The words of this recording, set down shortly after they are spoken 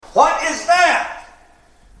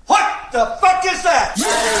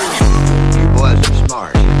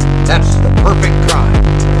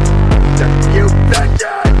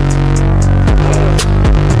bitches!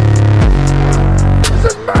 This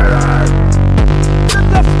is murder! What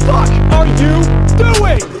the fuck are you doing? Do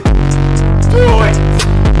it!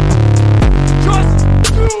 Just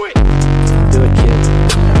do it! Do it, kid.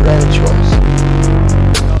 Never had a choice.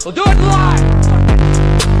 We'll do it live!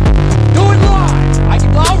 Do it live!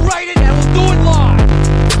 I'll write it and we'll do it live!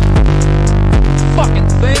 Fucking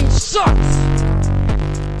thing sucks!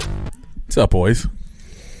 What's up, boys?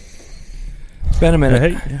 It's been a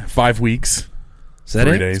minute. Hey, 5 weeks. Is that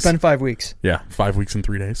 3 it? days. It's been 5 weeks. Yeah, 5 weeks and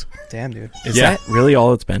 3 days. Damn, dude. Is Yeah. that really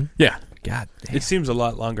all it's been? Yeah, God damn. it seems a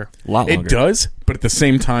lot longer. A lot longer. it does. But at the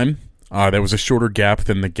same time, there was a shorter gap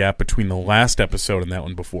than the gap between the last episode and that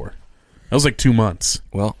one before. That was like 2 months.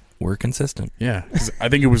 Well, we're consistent. Yeah, 'cause I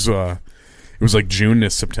think it was like June to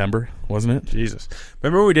September, wasn't it? Jesus.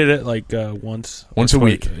 Remember we did it like once A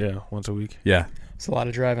week. Yeah, once a week. Yeah, It's a lot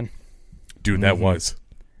of driving. dude, that was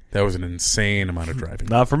an insane amount of driving.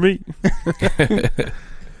 Not for me.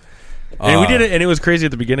 And we did it, and it was crazy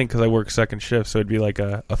at the beginning because I work second shift, so it'd be like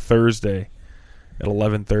a Thursday at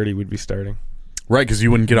 11:30 we'd be starting. Right, because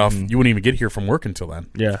you wouldn't get off. You wouldn't even get here from work until then.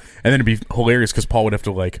 Yeah. And then it'd be hilarious because Paul would have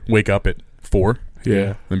to like wake up at 4.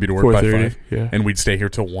 Yeah. Then be to work by 4:30, 5. yeah. And we'd stay here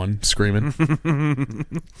till 1 screaming.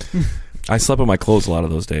 I slept with my clothes a lot of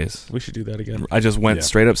those days. We should do that again. I just went Yeah.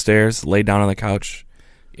 straight upstairs, laid down on the couch,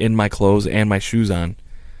 in my clothes and my shoes on,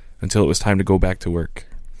 until it was time to go back to work.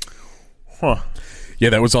 Huh. Yeah,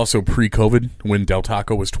 that was also pre-COVID when Del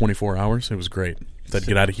Taco was 24 hours. It was great. I'd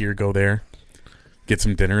get out of here, go there, get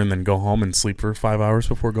some dinner, and then go home and sleep for 5 hours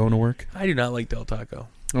before going to work. I do not like Del Taco.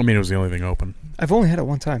 I mean, it was the only thing open. I've only had it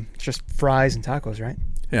one time. It's just fries and tacos, right?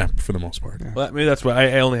 Yeah, for the most part. Yeah. Well, maybe that's why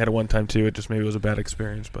I only had it one time too. It just maybe was a bad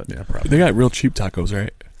experience, but Yeah, probably. They got real cheap tacos,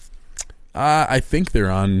 right? I think they're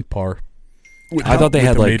on par. I thought they with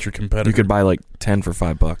had the like major competitor. you could buy like 10 for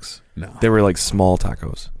 $5. No. They were like small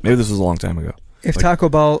tacos. Maybe this was a long time ago. If Like- Taco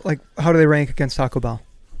Bell, like, how do they rank against Taco Bell?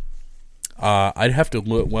 I'd have to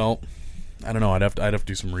look. Well, I don't know. I'd have to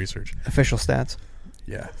do some research. Official stats.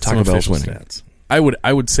 Yeah, Taco some Bell's official winning. stats.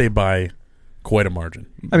 I would say by quite a margin.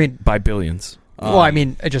 I mean, By billions. I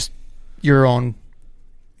mean, just your own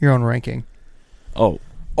ranking. Oh,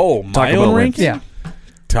 Oh, my Taco own Bell ranking? Yeah.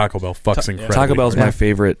 Taco Bell fucks incredible. Taco Bell's Yeah. my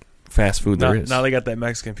favorite fast food now, there is. now they got that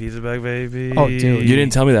Mexican pizza bag, baby. Oh, dude. You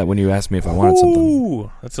didn't tell me that when you asked me if I wanted something.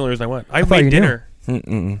 Ooh, that's the only reason I went. I thought made you dinner.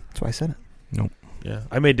 Mm-mm. That's why I said it. Yeah,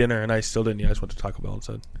 I made dinner and I still didn't. I just went to Taco Bell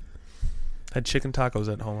instead. Had chicken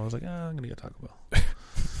tacos at home. I was like, I'm gonna get Taco Bell.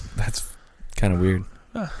 That's kind of weird.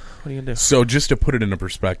 What are you gonna do? So just to put it into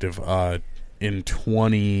perspective, in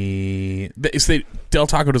Del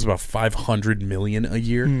Taco does about 500 million a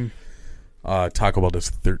year. Mm. Taco Bell does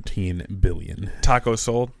 13 billion. Tacos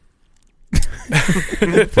sold.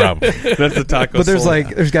 Probably. That's the taco. But there's sold.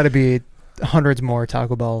 there's got to be hundreds more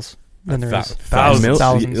Taco Bells than there is. Thousands.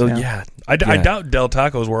 Thousands, Yeah. yeah. I Yeah. doubt Del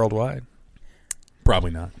Taco's worldwide.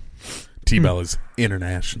 Probably not. T-Bell is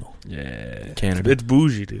international. Yeah, Canada. It's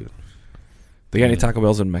bougie, dude. They got any Taco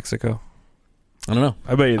Bells in Mexico? I don't know.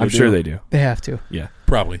 I bet you. I'm sure they do. They have to. Yeah.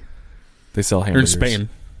 Probably. They sell Or in hamburgers. Spain.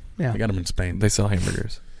 Yeah. I got them in Spain. They sell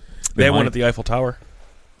hamburgers. They had one might. at the Eiffel Tower.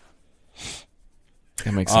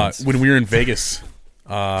 That makes sense. When we were in Vegas,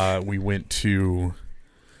 we went to...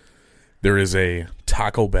 There is a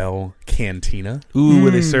Taco Bell cantina Ooh,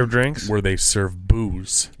 where they serve drinks. where they serve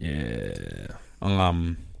booze. Yeah.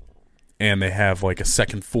 And they have like a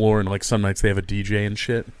second floor, and like some nights they have a DJ and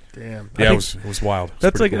shit. Damn. Yeah, I it think was wild. It was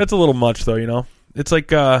that's pretty like cool. that's a little much, though. You know, it's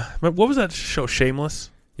like what was that show,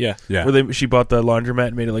 Shameless? yeah. Yeah. Where she bought the laundromat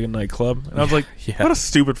and made it like a nightclub, and I was like, Yeah. what a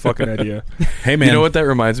stupid fucking idea. Hey man, You know what that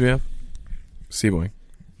reminds me of? Seaboing.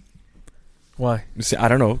 Why? See, I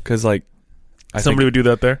don't know, because like Somebody would do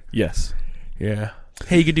that there. yes, Yeah.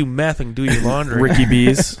 Hey, you could do meth and do your laundry. Ricky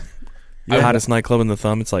B's, the Yeah. hottest nightclub in the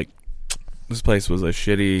Thumb. It's like this place was a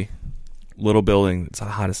shitty little building. It's the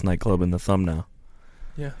hottest nightclub in the Thumb now.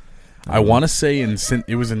 Yeah. I want to say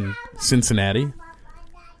it was in Cincinnati.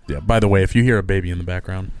 Yeah. By the way, if you hear a baby in the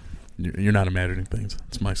background, you're not imagining things.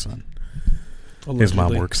 It's my son. His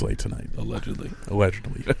mom works late tonight. Allegedly.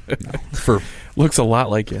 Allegedly. No. For Looks a lot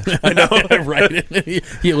like you. I know, right?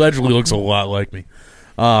 He allegedly looks a lot like me.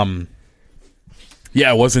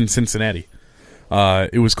 Yeah, it was in Cincinnati.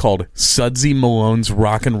 It was called Sudsy Malone's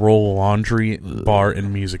Rock and Roll Laundry Bar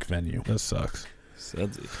and Music Venue. That sucks.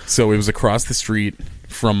 So it was across the street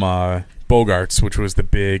from Bogarts, which was the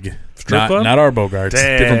big Strip club? not our Bogarts,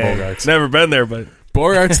 Dang. different Bogarts. Never been there, but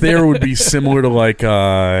Bogarts there would be similar to like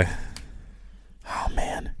oh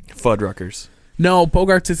man. Fuddruckers. No,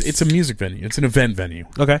 Bogarts it's a music venue. It's an event venue.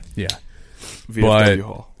 okay. Yeah. VFW But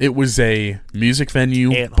Hall. it was a music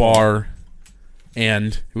venue, Ant bar,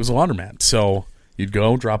 and it was a laundromat. So you'd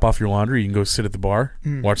go drop off your laundry. You can go sit at the bar,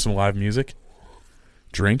 watch some live music,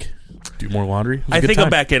 drink, do more laundry. It was a I good think time. I'm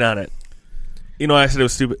back in on it. You know, I said it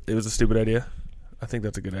was stupid. It was a stupid idea. I think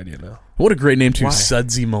that's a good idea now. What a great name too, Why?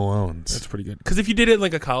 Sudsy Malone's. That's pretty good. Because if you did it in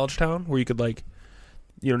like a college town where you could like,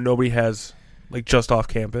 you know, nobody has like just off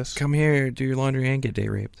campus. Come here, do your laundry, and get day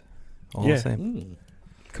raped. All Yeah. the same.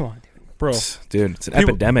 Come on, dude. Bro, Dude, it's an People-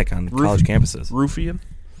 epidemic on college campuses.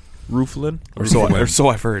 Rooflin. Or so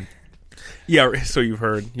I've heard. Yeah, so you've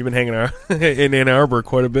heard. You've been hanging out in Ann Arbor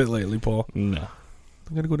quite a bit lately, Paul. No.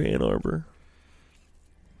 I'm gonna go to Ann Arbor.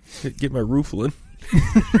 Get my rooflin.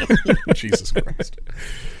 Jesus Christ.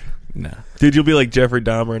 No. Dude, you'll be like Jeffrey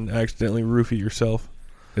Dahmer and accidentally roofie yourself.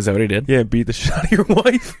 Is that what he did? Yeah, beat the shit out of your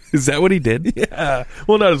wife. Is that what he did? Yeah.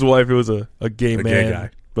 Well, not his wife. It was a gay man. gay guy.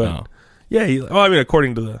 But Oh. yeah, I mean,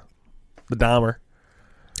 according to the Dahmer.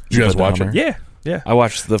 Did you guys watch Dahmer. it? Yeah, yeah. I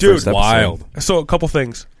watched the Dude, first episode. Wild. So a couple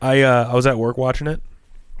things. I was at work watching it.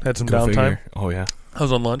 Had some Go downtime. figure. Oh, yeah. I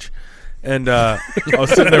was on lunch, and I was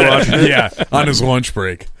sitting there watching it. Yeah, on his lunch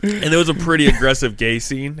break. And there was a pretty aggressive gay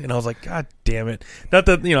scene, and I was like, God damn it! Not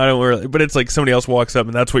that I don't really, but it's like somebody else walks up,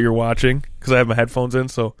 and that's what you're watching because I have my headphones in,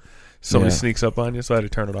 so somebody Yeah. sneaks up on you, so I had to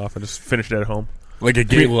turn it off and just finish it at home. Like a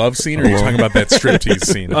gay love scene, or are you talking about that striptease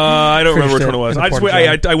scene? I don't remember which Finished one it was. it in the I just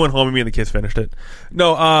porta I went home and me and the kids finished it.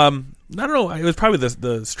 No, I don't know. It was probably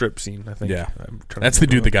the strip scene. I think. Yeah. I'm trying to That's the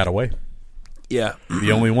think dude of that it. got away. Yeah.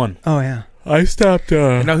 The only one. Oh yeah. I stopped.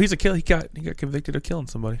 No, he's a kill. He got convicted of killing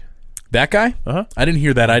somebody. That guy? Uh-huh. I didn't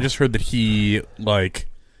hear that. I just heard that he like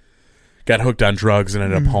got hooked on drugs and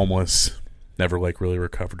ended up homeless. Never like really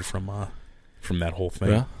recovered from that whole thing.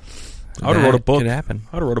 Well, I would have wrote a that book. Could happen.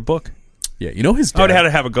 I would have wrote a book. Yeah, you know his I would dad. have had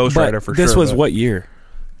to have a ghostwriter But for this sure. was but- what year?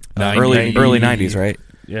 Nine- Early 90s, right?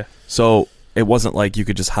 Yeah. So it wasn't like you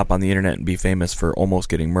could just hop on the internet and be famous for almost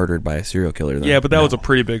getting murdered by a serial killer. Then. Yeah, but that No. was a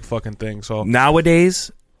pretty big fucking thing. So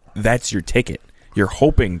Nowadays, that's your ticket. You're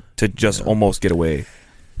hoping to just almost get away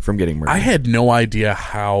from getting murdered. I had no idea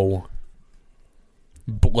how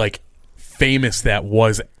like famous that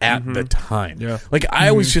was at the time. Yeah. Like I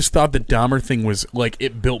always just thought the Dahmer thing was like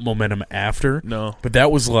it built momentum after. No. But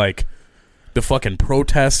that was like the fucking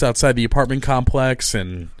protests outside the apartment complex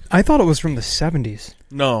and I thought it was from the 70s.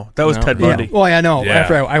 No, that was No. Ted Yeah. Bundy. Well, I know. Yeah.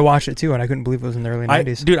 After I watched it too, and I couldn't believe it was in the early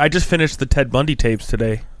 90s. Dude, I just finished the Ted Bundy tapes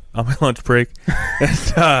today on my lunch break.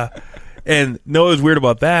 And no, what was weird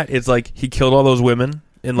about that? It's like he killed all those women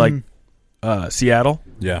in like Seattle,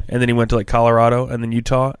 yeah. and then he went to like Colorado, and then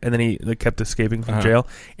Utah, and then he like, kept escaping from Uh-huh. jail,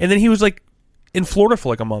 and then he was like in Florida for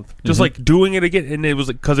like a month, just like doing it again. And it was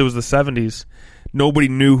because it was the 70s. Nobody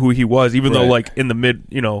knew who he was, even though Right. like in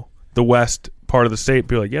the the west part of the state,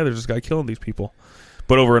 people were like, yeah, there's this guy killing these people.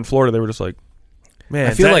 But over in Florida, they were just like, man,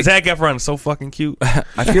 I feel like- Zac Efron is so fucking cute.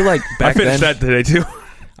 I feel like I back finished then. that today too.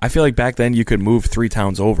 I feel like back then you could move 3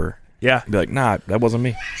 towns over. Yeah, Be like, nah, that wasn't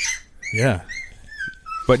me. Yeah.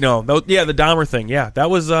 but no, the Dahmer thing, yeah, that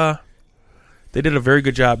was they did a very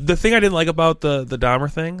good job. The thing I didn't like about the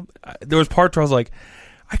Dahmer thing, there was parts where I was like,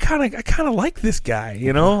 I kind of like this guy,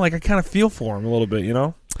 like I kind of feel for him a little bit,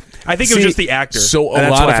 I think it was See, just the actor. So a And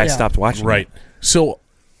that's lot why of I stopped watching. right. So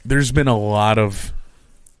there's been a lot of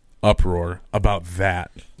uproar about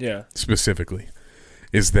that yeah, specifically.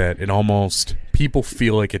 Is that it almost people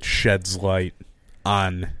feel like it sheds light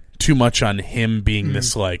on too much on him being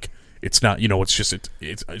this like it's not it's just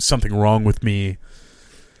it's something wrong with me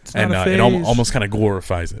it's not and a it phase. almost kind of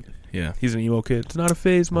glorifies it. Yeah. He's an emo kid. It's not a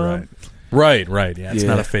phase, mom. Right. Yeah, it's Yeah.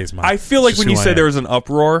 not a phase. Mom. I feel like It's when just you who I said am. there was an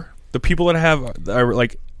uproar, the people that are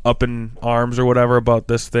like up in arms or whatever about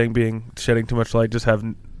this thing being shedding too much light just have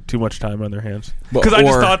too much time on their hands. Because I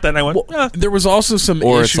just or- thought that and I went, Well, there was also some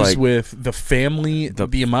Or it's issues like- with the family.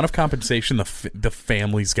 The amount of compensation the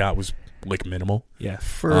families got was like minimal yeah.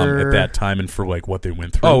 For at that time and for like what they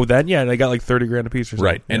went through. Oh, then yeah, they got like $30,000 a piece or something.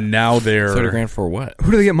 right. And now they're 30 grand for what?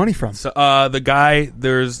 who do they get money from? So, the guy,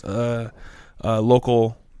 there's a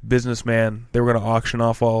local businessman. They were going to auction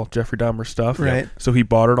off all Jeffrey Dahmer stuff. Right. So he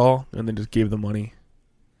bought it all and then just gave the money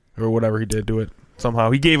or whatever he did to it.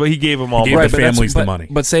 Somehow he gave them all. He gave money. the but that's- families the but- money.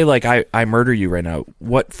 But say, like, I murder you right now.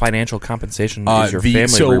 What financial compensation is your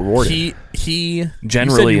family rewarded? He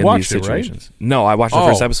Generally you in watched these it, right? situations. No, I watched the Oh.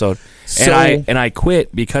 first episode. So- and I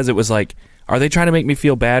quit because it was like, are they trying to make me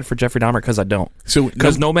feel bad for Jeffrey Dahmer? Because I don't. So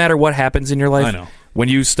Because no matter what happens in your life, I know. when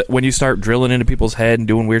you start drilling into people's head and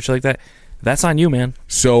doing weird shit like that, that's on you, man.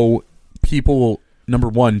 So people, number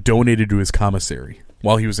one, donated to his commissary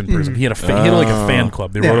while he was in prison. He had he had like a fan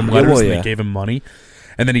club. They wrote him Yeah. letters Well, and yeah. they gave him money,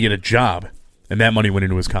 and then he get a job, and that money went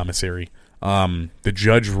into his commissary. The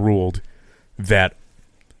judge ruled that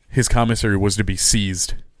his commissary was to be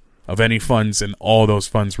seized of any funds, and all those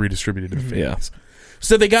funds redistributed to the Yeah. families.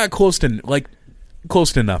 So they got close to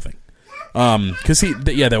nothing. Because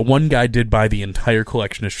that one guy did buy the entire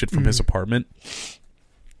collection of shit from his apartment,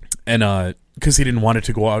 and because he didn't want it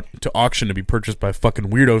to go out to auction to be purchased by fucking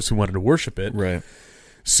weirdos who wanted to worship it. Right.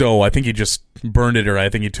 So I think he just burned it, or I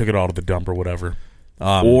think he took it all to the dump or whatever.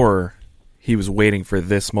 Or he was waiting for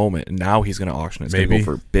this moment, and now he's going to auction it. It's going to Maybe.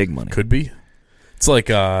 go for big money. Could be. It's like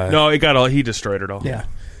No, it got all. He destroyed it all. Yeah.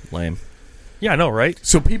 Lame. Yeah, I know, right?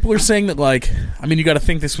 So people are saying that, like, I mean, you got to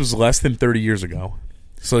think this was less than 30 years ago.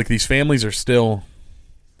 So, like, these families are still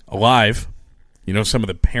alive. You know, some of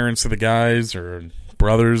the parents of the guys or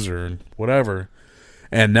brothers or whatever.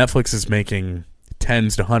 And Netflix is making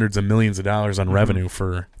tens to hundreds of millions of dollars on revenue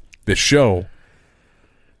for this show.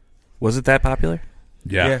 Was it that popular?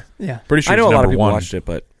 Yeah. Yeah. Pretty sure I know it's a lot of number people one. watched it,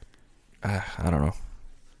 but I don't know.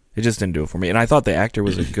 It just didn't do it for me. And I thought the actor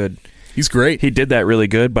was a good... He's great. He did that really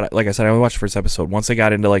good, but like I said, I only watched the first episode. Once I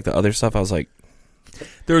got into like the other stuff, I was like,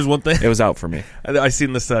 There was one thing it was out for me. I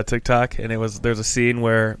seen this TikTok, and there's a scene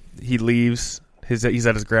where he leaves he's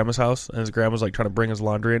at his grandma's house, and his grandma's like trying to bring his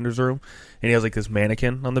laundry into his room, and he has like this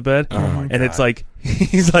mannequin on the bed, and it's like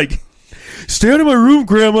he's like, "Stay out of my room,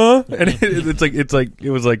 grandma," and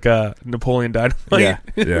it was like Napoleon Dynamite. Yeah.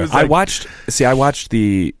 It Yeah. was I like- watched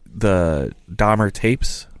the Dahmer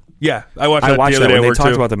tapes. Yeah, I watched I that watched the other that day. when at they work, talked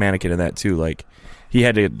too. about the mannequin in that too. Like he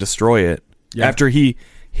had to destroy it Yeah. after he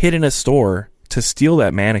hid in a store to steal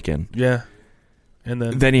that mannequin. Yeah, and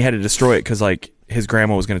then Then he had to destroy it because like his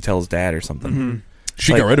grandma was going to tell his dad or something.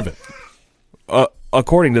 She like- got rid of it.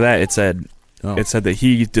 According to that, it said Oh. that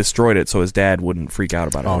he destroyed it so his dad wouldn't freak out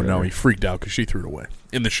about it. or Oh, no. whatever. He freaked out because she threw it away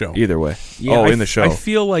in the show. Either way. Yeah, in the show. I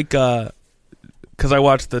feel like because I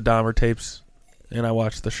watched the Dahmer tapes and I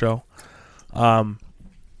watched the show.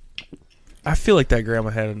 I feel like that grandma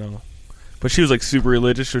had to know, but she was like super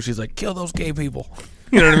religious, so she's like, "Kill those gay people."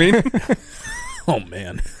 You know what I mean? Oh,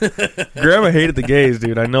 man. Grandma hated the gays,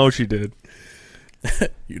 dude. I know she did.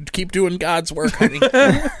 You keep doing God's work, honey.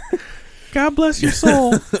 God bless your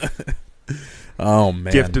soul. Oh,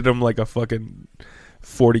 man. Gifted them like a fucking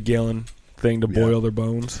 40-gallon thing to boil their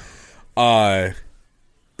bones.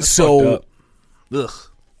 So, fucked up. Ugh.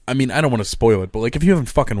 I mean, I don't want to spoil it, but like, if you haven't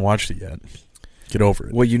fucking watched it yet, get over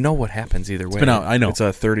it. Well, you know what happens either way. been out, I know. It's a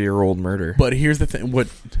 30-year-old murder. But here's the thing: what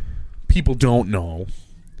people don't know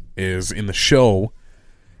is in the show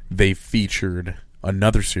they featured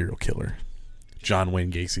another serial killer, John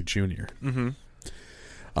Wayne Gacy Jr. Mm-hmm.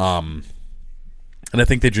 And I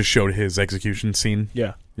think they just showed his execution scene.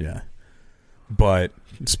 Yeah. Yeah. But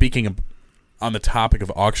speaking of, on the topic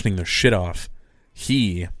of auctioning their shit off,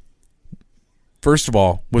 he, first of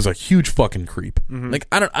all, was a huge fucking creep. Like,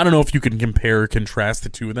 I don't know if you can compare or contrast the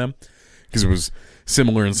two of them, because it was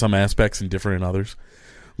similar in some aspects and different in others.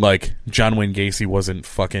 Like, John Wayne Gacy wasn't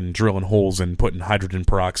fucking drilling holes and putting hydrogen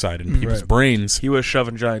peroxide in people's Right. brains, He was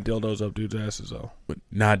shoving giant dildos up dudes' asses, though. but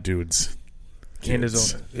not dudes. In Kids.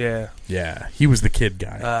 his own. Yeah. Yeah, he was the kid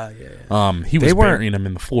guy. Yeah. He They was weren't- burying him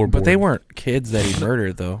in the floorboard. But they weren't kids that he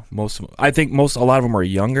murdered, though. I think a lot of them were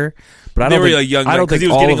younger. But I They don't were think, like young, I don't because think he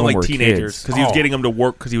was all getting of them them like were teenagers, kids. because he was Oh. getting them to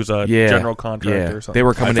work because he was a Yeah, general contractor yeah. or something. They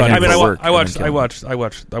were coming to I him thought- for I mean, work. I watched and then killing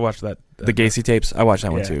I watched that. them. The Gacy tapes. I watched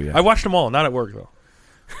that one too. Yeah. I watched them all, not at work though.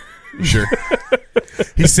 Sure.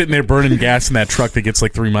 He's sitting there burning gas in that truck that gets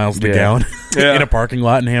like 3 miles to the Yeah. gallon Yeah. in a parking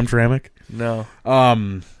lot in Hamtramck. No.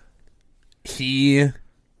 He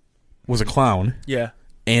was a clown, Yeah.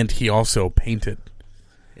 and he also painted.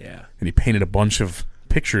 Yeah. And he painted a bunch of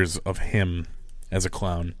pictures of him as a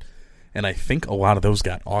clown. And I think a lot of those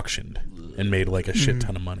got auctioned and made like a shit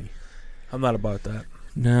ton of money. I'm not about that.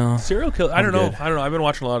 No. Serial killer. I I'm don't know. good. I don't know. I've been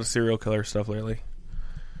watching a lot of serial killer stuff lately.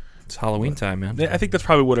 It's Halloween time, man. I think that's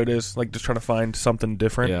probably what it is. Like just trying to find something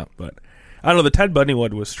different. Yeah. But I don't know. The Ted Bundy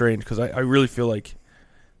one was strange because I really feel like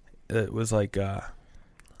it was like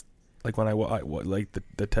when I like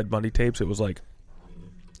the Ted Bundy tapes. It was like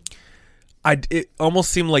it almost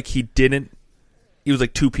seemed like he was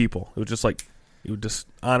like two people. It was just like he would just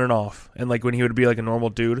on and off. And like when he would be like a normal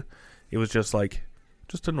dude, it was just like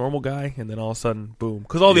just a normal guy, and then all of a sudden, boom.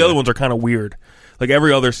 Because all the other ones are kind of weird. Like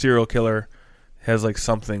every other serial killer has like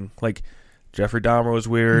something. Like Jeffrey Dahmer was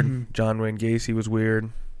weird. John Wayne Gacy was weird.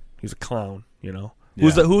 He was a clown, you know. Yeah.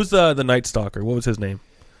 Who's the Night Stalker? What was his name?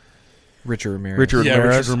 Richard Ramirez. Richard Yeah,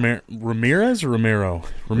 Ramirez. Ramirez or Romero?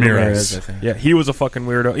 Ramirez, I think. Yeah, he was a fucking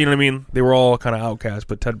weirdo. You know what I mean? They were all kind of outcasts,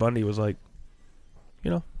 but Ted Bundy was like,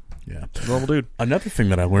 you know, Yeah. a normal dude. Another thing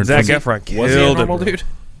that I learned Zac from Efron killed Was he a it, normal bro. dude?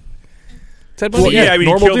 Ted Well, Bundy? yeah, I mean, he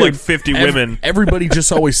normal killed dude. like 50 women. Everybody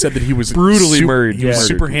just always said that he was Brutally murdered. He was Yeah.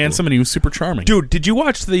 super Murdered handsome and he was super charming. Dude, did you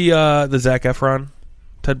watch the Zac Efron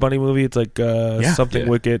Ted Bundy movie. It's like something Yeah.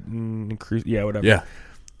 wicked and whatever. Yeah.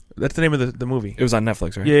 That's the name of the movie. It was on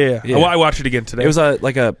Netflix, right? Yeah. Yeah. Well, I watched it again today. It was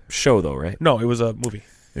like a show though, right? no, it was a movie.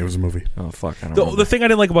 It was a movie. Oh fuck! I don't The remember. thing I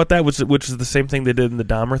didn't like about that was which is the same thing they did in the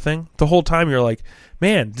Dahmer thing. The whole time you're like,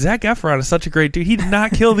 man, Zac Efron is such a great dude. He did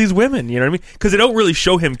not kill these women. You know what I mean? Because they don't really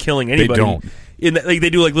show him killing anybody. don't. In the, like they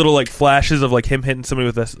do like little like flashes of like him hitting somebody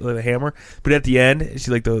with a hammer, but at the end, she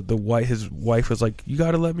like his wife was like, "You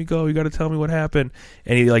got to let me go. You got to tell me what happened."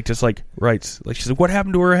 And he like just like writes like she's like, "What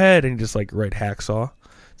happened to her head?" And he just like write hacksaw.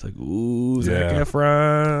 It's like, ooh, Zac Yeah.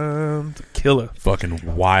 Efron, killer.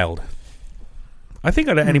 Fucking wild. I think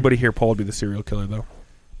out of anybody here, Paul would be the serial killer though.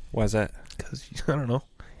 Why is that? Because I don't know.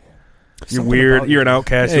 You're Something weird. about You're an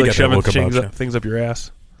outcast. Yeah, you you like got that shoving look about you. things up your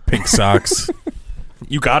ass. Pink socks.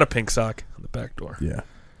 You got a pink sock on the back door. Yeah,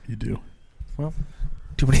 you do.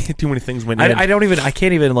 Too many things went in. I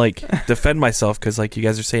can't even like defend myself because like you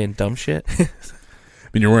guys are saying dumb shit. I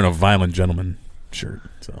mean, you're wearing a Violent Gentleman shirt,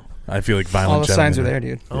 so I feel like Violent All the Gentleman. signs are there,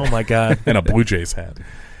 dude. Oh my god. And a Blue Jays hat.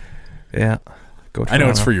 Yeah, go. I know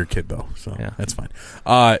it's Toronto. for your kid though, so Yeah. that's fine.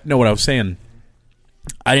 No, what I was saying,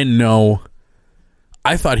 I didn't know.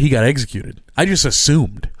 I thought he got executed. I just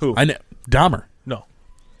assumed. Who? Dahmer. No.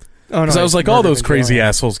 Oh no! Because I was like, all murdered those in jail, crazy yeah.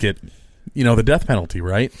 assholes get, the death penalty,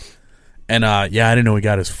 right? And yeah, I didn't know he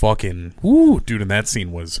got his fucking. Woo, dude, and that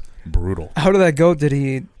scene was brutal. How did that go? Did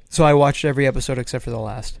he? So I watched every episode except for the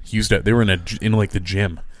last. He used it. They were in like the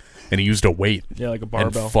gym, and he used a weight Yeah, like a and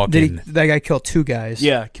barbell. fucking That guy killed two guys.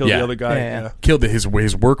 Yeah, killed Yeah. the other guy. Yeah, yeah. Yeah. killed his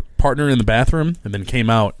work partner in the bathroom, and then came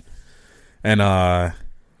out and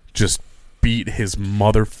just beat his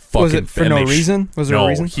motherfucking. Was it for and no they reason? Was there no, a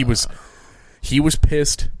reason? he was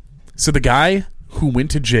pissed. So the guy who went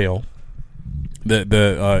to jail,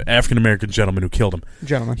 the African American gentleman who killed him,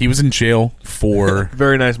 Gentlemen. he was in jail for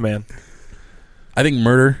Very nice man. I think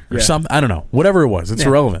murder or Yeah. something. I don't know. Whatever it was, it's Yeah.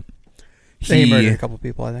 irrelevant. He murdered a couple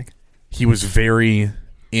people, I think. He was very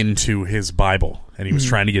into his Bible, and he was Mhm.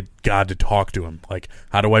 trying to get God to talk to him. Like,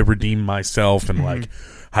 how do I redeem myself, and like,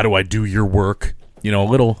 how do I do your work? A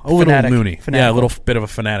little Fanatic. loony. Yeah, a Fanatical. little bit of a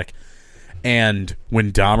fanatic. And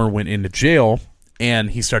when Dahmer went into jail,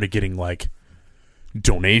 and he started getting like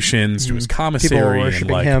donations to his commissary, and worshiping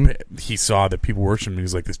like him. he saw that people worshiped him. He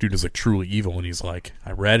was like, this dude is like truly evil, and he's like,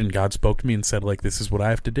 I read, and God spoke to me and said like, this is what I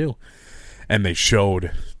have to do. And they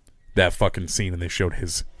showed that fucking scene, and they showed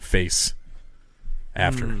his face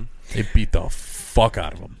after. They beat the fuck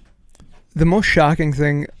out of him. The most shocking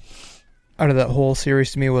thing out of that whole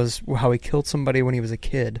series to me was how he killed somebody when he was a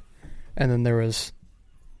kid, and then there was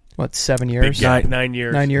 7 years? gap. Yeah. 9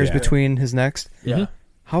 years. 9 years Yeah. between his next. Yeah.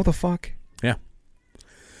 How the fuck?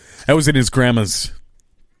 That was in his grandma's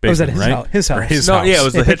basement, Oh, was that his right? house? His Or house. his No, house. yeah, it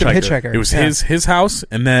was the hitchhiker. It was Yeah. his house,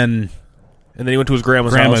 and then And then he went to his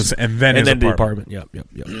grandma's grandma's, house. and then his the apartment. apartment.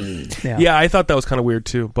 Yep. Yeah. Yeah, I thought that was kind of weird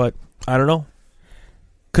too, but I don't know.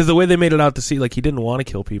 Because the way they made it out to see, like, he didn't want to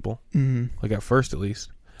kill people. Mhm. Like, at first, at least.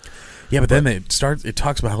 Yeah, but then it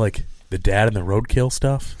talks about like the dad and the roadkill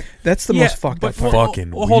stuff. That's the most fucked up part.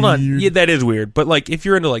 Fucking Well, hold on. weird. Yeah, that is weird. But, like, if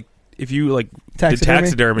you're into, like, if you, like, did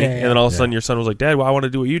taxidermy, Yeah, and then all of a Yeah. sudden your son was like, Dad, well, I want to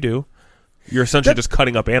do what you do. You're essentially That- just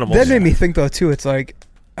cutting up animals. That made me think, though, too. It's like,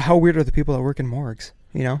 how weird are the people that work in morgues?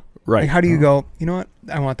 You know? Right. Like, how do you go, you know what?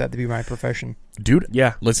 I want that to be my profession. Dude,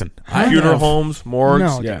 Yeah. listen, Funeral homes, morgues.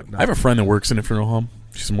 No, yeah. dude. no. I have a friend that works in a funeral home.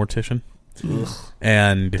 She's a mortician,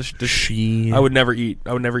 and she I would never eat.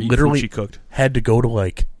 I would never eat Literally- food she cooked. had to go to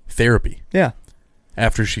like therapy Yeah.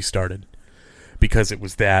 after she started because it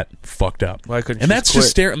was that fucked up. Why couldn't And she that's quit?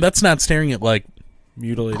 just staring. That's not staring at like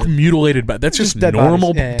Mutilated. mutilated, but that's just dead normal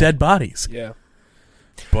bodies. Yeah, yeah. dead bodies. Yeah.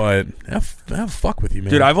 But fuck with you,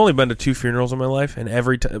 man. Dude, I've only been to 2 funerals in my life, and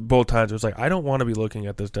both times it was like, I don't want to be looking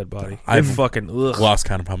at this dead body. I've fucking ugh. lost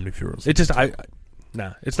count of how many funerals. It just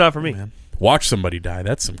nah, it's not for me. Man. Watch somebody die.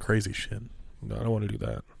 That's some crazy shit. No, I don't want to do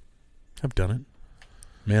that. I've done it.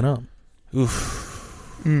 Man up.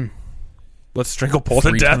 Oof. Mm. Let's strangle Paul to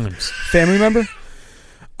 3 death. times. Family member?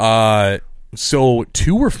 So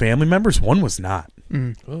 2 were family members. 1 was not.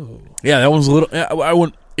 Mm. Oh. Yeah, that was a little. I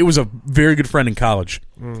went. It was a very good friend in college,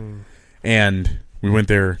 and we went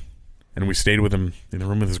there, and we stayed with him in the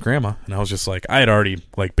room with his grandma. And I was just like, I had already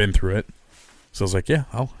like been through it, so I was like, yeah,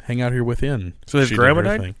 I'll hang out here with you. And So his she did grandma her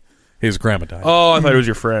died? thing. His grandma died. Oh, I thought it was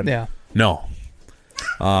your friend. Yeah. No.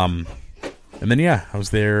 And then yeah, I was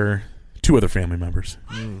there. 2 other family members,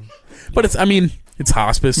 but it's. I mean, it's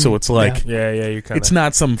hospice, so it's like. Yeah, you kind of. It's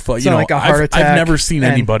not some It's you not know. like a heart I've attack never seen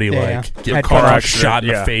and- anybody yeah, like yeah. get Had car car shot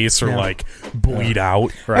in accident, the face or Yeah. like bleed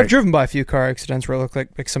out. Right. I've driven by a few car accidents where it looked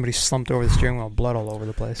like somebody slumped over the steering wheel, blood all over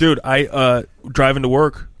the place. Dude, I driving to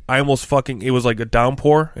work, I almost fucking. It was like a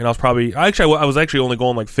downpour, and I was actually only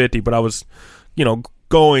going like 50, but I was,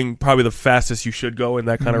 going probably the fastest you should go in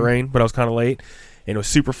that kind of rain. But I was kind of late, and it was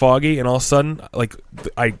super foggy, and all of a sudden, like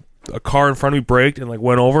a car in front of me braked and like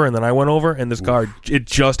went over, and then I went over, and this car, it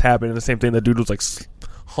just happened, and the same thing. The dude was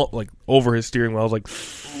like over his steering wheel. I was like,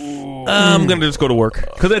 I'm gonna just go to work,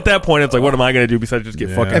 because at that point it's like, what am I gonna do besides just get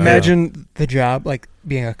fucking? Imagine the job, like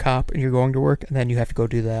being a cop and you're going to work, and then you have to go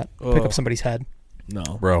do that, pick up somebody's head. No,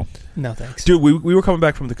 bro. No thanks, dude. We were coming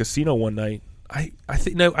back from the casino one night. I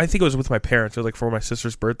think it was with my parents. It was like for my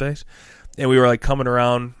sister's birthdays, and we were like coming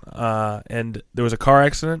around, and there was a car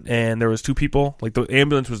accident, and there was two people. Like the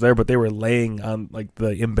ambulance was there, but they were laying on like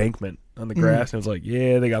the embankment on the grass, and it was like,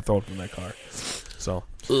 yeah, they got thrown from that car. So,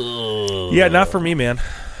 yeah, not for me, man.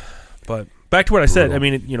 But back to what I said. I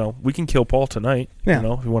mean, we can kill Paul tonight. Yeah.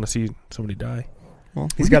 If we want to see somebody die. Well,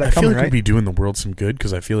 he's got it I feel coming, like right? we'd be doing the world some good,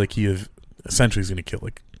 because I feel like essentially he's going to kill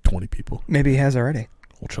like 20 people. Maybe he has already.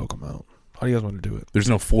 We'll choke him out. How do you guys want to do it? There's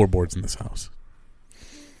no floorboards in this house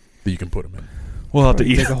that you can put him in. We'll have to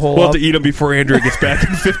eat. Dig a hole We'll have up. to eat him before Andrea gets back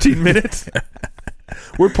in 15 minutes.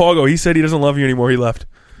 Where'd Paul go? He said he doesn't love you anymore. He left.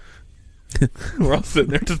 We're all sitting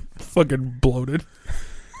there just fucking bloated.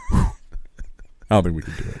 I don't think we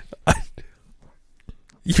can do it.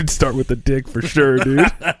 You'd start with the dick for sure, dude.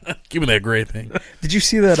 Give me that gray thing. Did you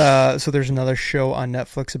see that? So there's another show on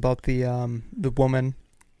Netflix about the woman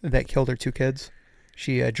that killed her two kids.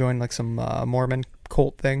 She joined like some Mormon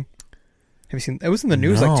cult thing. Have you seen? It was in the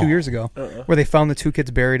news like 2 years ago, where they found the two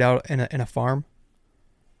kids buried out in a farm.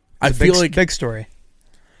 I feel like big story.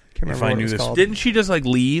 Can't remember I what knew it was this- called. Didn't she just like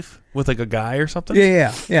leave with like a guy or something?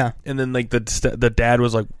 Yeah. And then like the dad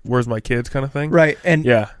was like, "Where's my kids?" kind of thing. Right, and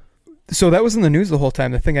Yeah. so that was in the news the whole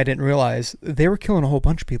time. The thing I didn't realize, they were killing a whole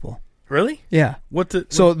bunch of people. Really? Yeah.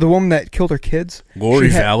 So The woman that killed her kids, Lori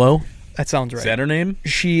she had- Vallow. that sounds right. Is that her name?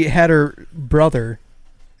 She had her brother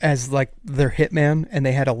as like their hitman, and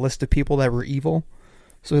they had a list of people that were evil.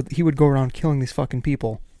 So he would go around killing these fucking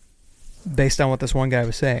people based on what this one guy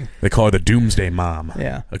was saying. They call her the Doomsday Mom.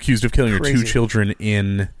 Yeah. Accused of killing her Crazy. two children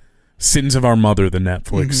in Sins of Our Mother, the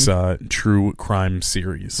Netflix true crime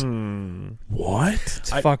series. What? It's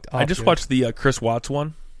fucked up. I just dude. watched the Chris Watts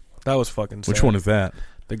one. That was fucking sad. Which one is that?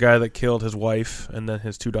 The guy that killed his wife and then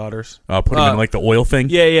his two daughters. Put him in like the oil thing?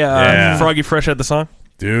 Yeah. Yeah. Froggy Fresh had the song.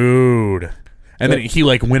 Dude. And then he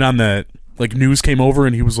like went on the like news came over,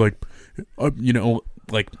 and he was like,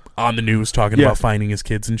 like on the news talking Yeah. about finding his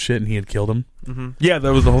kids and shit, and he had killed them. Yeah,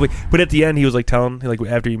 that was the whole thing. But at the end, he was like telling, like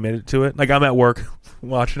after he made it to it, like I'm at work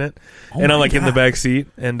watching it, and I'm like in the back seat,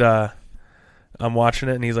 and I'm watching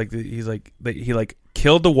it, and he like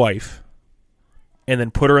killed the wife, and then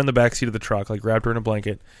put her in the back seat of the truck, like wrapped her in a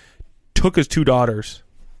blanket, took his two daughters,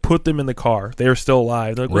 put them in the car. They were still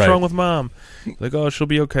alive. They're like, "What's Right. wrong with mom?" Like, "Oh, she'll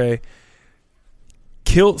be okay."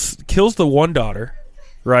 Kills the one daughter.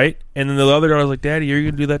 Right? And then the other daughter was like, "Daddy, are you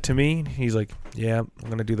going to do that to me?" And he's like, "Yeah, I'm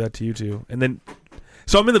going to do that to you too." And then,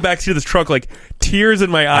 so I'm in the backseat of this truck, like, tears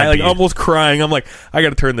in my eye, like, almost crying. I'm like, I got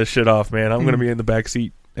to turn this shit off, man. I'm going to be in the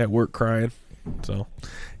backseat at work crying. So,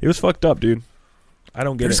 it was fucked up, dude. I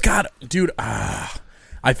don't get it. Dude,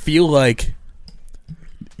 I feel like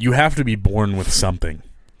you have to be born with something.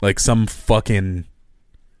 Like some fucking...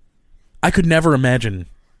 I could never imagine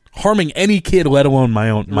harming any kid, let alone my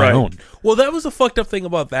own. Well, that was the fucked up thing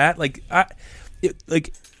about that. Like,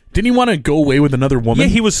 Didn't he want to go away with another woman? yeah,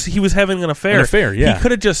 he was having an affair. An affair, yeah. He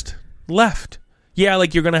could have just left. Yeah,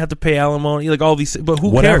 like you're gonna have to pay alimony, like all these. But who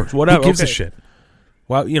Whatever. cares? Whatever. Who gives a Okay. shit?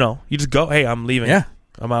 Well, you just go. Hey, I'm leaving. Yeah.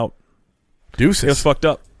 I'm out. Deuces. It was fucked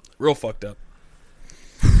up. Real fucked up.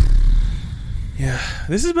 Yeah,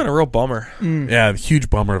 this has been a real bummer. Yeah, huge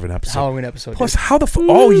bummer of an episode. Halloween episode. Plus, dude. how the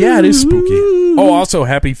oh yeah, it is spooky. Oh, also,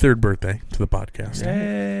 happy third birthday to the podcast.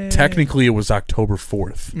 Hey. Technically, it was October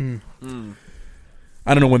 4th.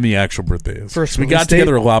 I don't know when the actual birthday is. First we release got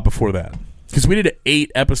together a lot before that because we did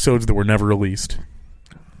 8 episodes that were never released,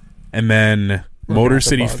 and then Motor the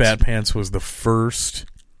City bugs. Fat Pants was the first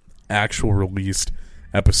actual released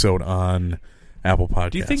episode on Apple Podcasts.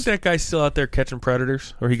 Do you think that guy's still out there catching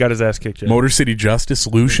predators, or he got his ass kicked yet? Motor City Justice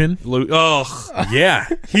Lucian? Oh, Yeah,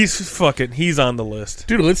 he's on the list.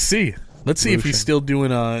 dude. Let's see. Let's see if he's Lucian. still doing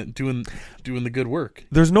the good work.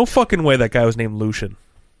 There's no fucking way that guy was named Lucian.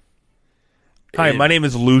 Hi, my name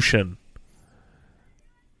is Lucian.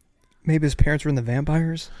 Maybe his parents were in the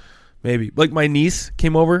vampires. Maybe. Like, my niece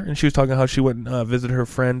came over, and she was talking how she went and visited her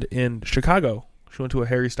friend in Chicago. She went to a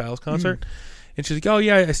Harry Styles concert. And she's like, "Oh,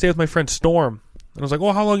 yeah, I stayed with my friend Storm." And I was like,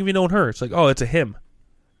 "Oh, how long have you known her?" It's like, "Oh, it's a him.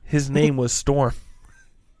 His name was Storm."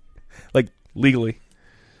 Like, legally.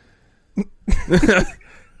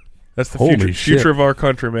 That's the Holy future, shit. future of our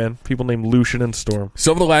country, man. People named Lucian and Storm.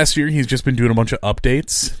 So over the last year, he's just been doing a bunch of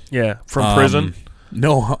updates. Yeah, from prison.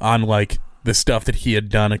 No, on like the stuff that he had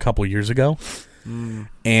done a couple years ago,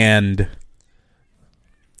 and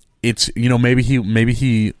it's maybe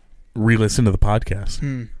he re-listened to the podcast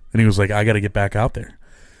and he was like, I got to get back out there.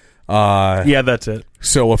 Yeah, that's it.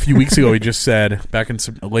 So a few weeks ago, he just said back in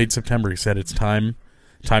late September, he said it's time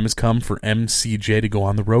has come for MCJ to go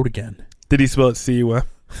on the road again. Did he spell it C-U-M?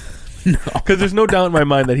 No, because there's no doubt in my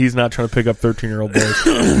mind that he's not trying to pick up 13-year-old boys.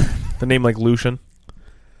 The name like Lucian.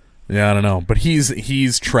 Yeah, I don't know, but he's traveling.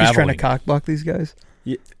 He's trying to cockblock these guys.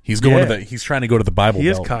 He's going to he's trying to go to the Bible He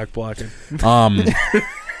is Belt. cock blocking.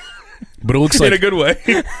 But it looks In like a good way.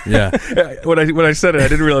 yeah. When I said it, I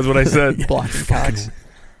didn't realize what I said. Blocking cocks.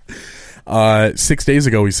 6 days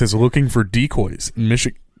ago, he says looking for decoys in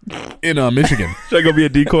Michigan. Should I go be a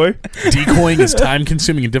decoy? Decoying is time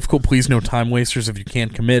consuming and difficult. Please no time wasters if you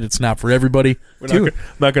can't commit. It's not for everybody. I'm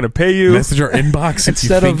not going to pay you. Message our inbox if you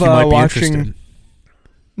Instead think of you might be watching interested.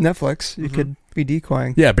 Netflix, you could be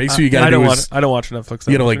decoying. Yeah, basically you got I to do don't is I don't watch Netflix.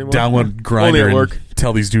 you got to like anymore. download Only Grindr at and work.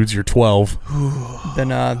 tell these dudes you're 12.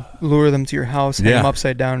 Then lure them to your house, hang Yeah. them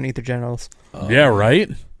upside down, and eat their genitals. Yeah, right?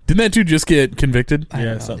 Didn't that dude just get convicted? I don't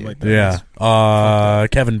Yeah, know, something dude. like that. Yeah.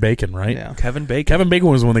 Kevin Bacon, right? Yeah. Kevin Bacon. Kevin Bacon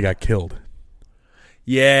was the one that got killed.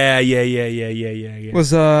 Yeah.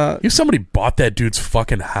 Was If somebody bought that dude's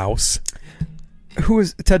fucking house. who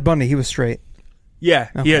was Ted Bundy? He was straight. Yeah,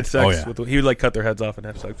 he Okay. had sex Oh, yeah. with. He would like cut their heads off and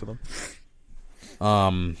have sex with them.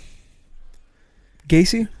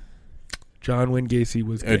 Gacy, John Wayne Gacy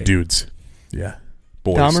was gay. Dudes. Yeah.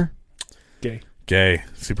 Boys. Dahmer, Gay. Gay.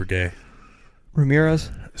 Super gay. Ramirez.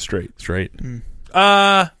 Straight. Straight.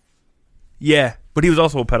 Yeah, but he was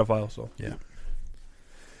also a pedophile. So Yeah.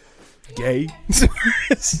 gay.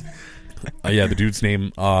 Yeah, the dude's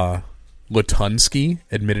name, Latunsky,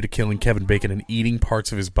 admitted to killing Kevin Bacon and eating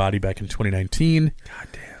parts of his body back in 2019. God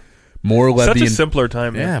damn. Moore led Such a simpler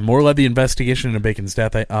time. Yeah, Man. Moore led the investigation into Bacon's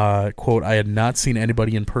death. I, quote, I had not seen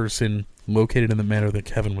anybody in person located in the manner that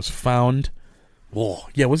Kevin was found. Whoa.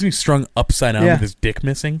 Yeah, wasn't he strung upside down Yeah. with his dick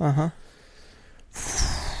missing?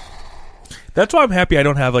 That's why I'm happy I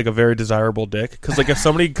don't have like a very desirable dick. Because like if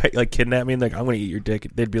somebody like kidnapped me and like I'm gonna eat your dick,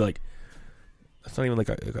 they'd be like, that's not even like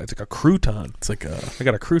it's like a crouton. It's like I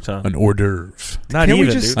got a crouton. an hors d'oeuvre. Not Can't we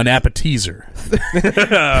even, just- dude. An appetizer.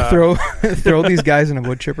 Throw these guys in a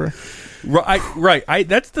wood chipper. Right.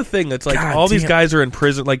 That's the thing. That's like God all these damn. guys are in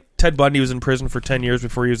prison. Like Ted Bundy was in prison for 10 years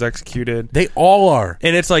before he was executed. They all are.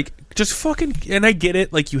 And it's like just fucking. And I get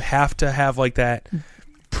it. Like you have to have like that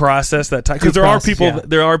process that time because Due there are process, people. yeah.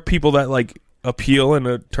 There are people that like appeal, and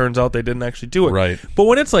it turns out they didn't actually do it. Right. But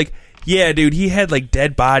when it's like, yeah, dude, he had like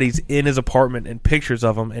dead bodies in his apartment and pictures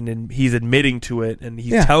of them, and then he's admitting to it, and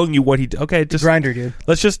he's Yeah. telling you what he. Okay, just Grinder, dude.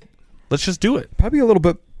 let's just do it. Probably a little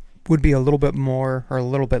bit would be a little bit more or a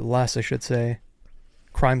little bit less, I should say,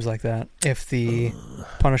 crimes like that. If the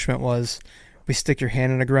punishment was we stick your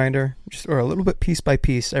hand in a grinder, just or a little bit piece by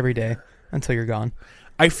piece every day until you're gone.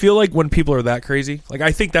 I feel like when people are that crazy, like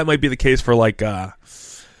I think that might be the case for like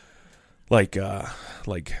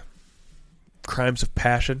crimes of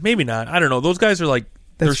passion. Maybe not. I don't know. Those guys are like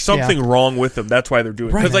there's something wrong with them. That's why they're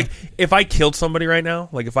doing it. Right. Because like if I killed somebody right now,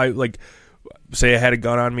 like if I like say I had a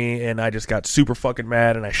gun on me and I just got super fucking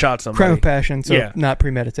mad and I shot somebody. Crime of passion, so Yeah. not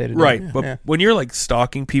premeditated. Right, Yeah. but Yeah. when you're like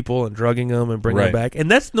stalking people and drugging them and bringing them Right. back, and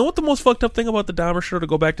that's know what the most fucked up thing about the Dahmer show, to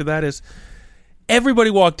go back to that, is everybody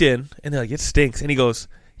walked in and they're like, it stinks, and he goes,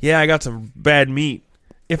 yeah, I got some bad meat.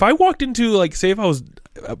 If I walked into like, say if I was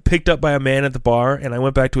picked up by a man at the bar and I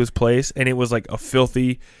went back to his place and it was like a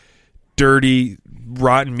filthy, dirty,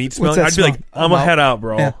 rotten meat smell, What's that I'd be like, smell? I'm gonna head out,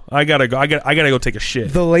 bro. Yeah. I gotta go. I gotta go take a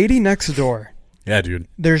shit. The lady next door. Yeah, dude.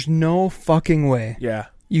 There's no fucking way Yeah.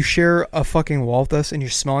 you share a fucking wall with us and you're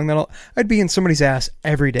smelling that all. I'd be in somebody's ass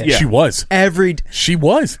every day. Yeah. She was. She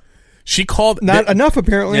was. She called. not enough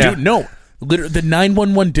apparently. Yeah. Dude, no. Literally, the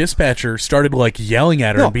 911 dispatcher started like yelling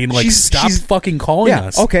at her No, and being like, she's- "Stop she's- fucking calling Yeah.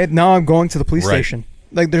 us." Okay. Now I'm going to the police Right. station.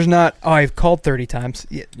 Like there's not. Oh, I've called 30 times.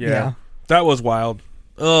 Yeah. That was wild.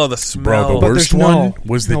 Oh, the Bro, smell. the But worst there's no- one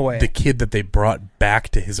was no way. the kid that they brought back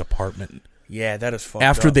to his apartment Yeah, that is fucked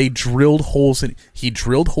after up. they drilled holes in. He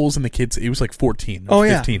drilled holes in the kid's. He was like 14. Or Oh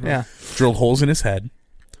yeah. 15. Yeah. Drilled holes in his head.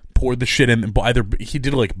 Poured the shit in. Either he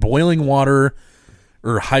did like boiling water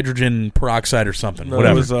or hydrogen peroxide or something. No,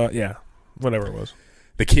 whatever. it was, whatever it was.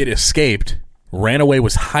 The kid escaped, ran away,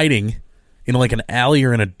 was hiding in like an alley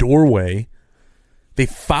or in a doorway. They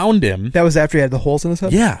found him. That was after he had the holes in his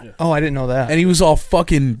head. Yeah. Oh, I didn't know that. And he was all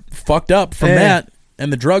fucking fucked up from Hey. that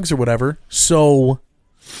and the drugs or whatever. So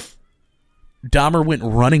Dahmer went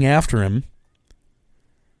running after him,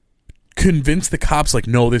 convinced the cops, like,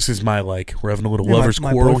 no, this is my, like, we're having a little Yeah, lover's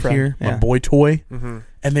my quarrel boyfriend. here, my Yeah. boy toy, and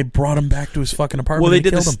they brought him back to his fucking apartment. Well, they and did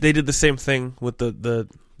killed this. him. They did the same thing with the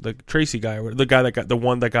Tracy guy, or the guy that got the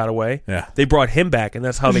one that got away. Yeah. They brought him back, and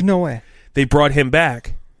that's how There's no way. they brought him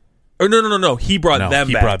back. Or no. He brought No, them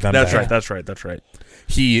he back. brought them that's back. right. That's right.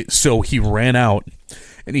 He ran out,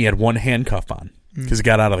 and he had one handcuff on because he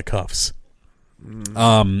got out of the cuffs.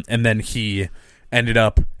 And then he ended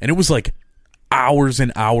up, and it was like hours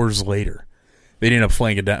and hours later, they ended up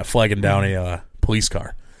flagging down a police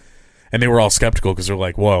car, and they were all skeptical because they're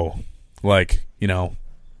like, "Whoa, like, you know,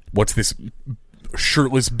 what's this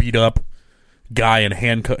shirtless, beat up guy in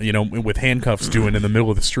with handcuffs doing in the middle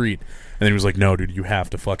of the street?" And then he was like, "No, dude, you have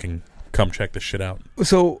to fucking come check this shit out."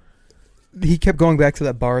 So he kept going back to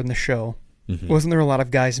that bar in the show. Mhm. Wasn't there a lot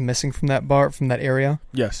of guys missing from that bar, from that area,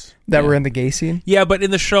 Yes. that were in the gay scene? Yeah, but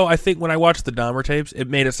in the show, I think when I watched the Dahmer tapes, it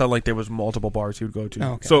made it sound like there was multiple bars he would go to.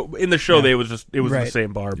 Oh, okay. So in the show, Yeah. it was Right. the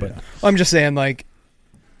same bar, but I'm just saying, like,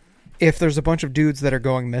 if there's a bunch of dudes that are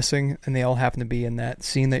going missing and they all happen to be in that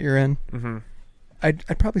scene that you're in, I'd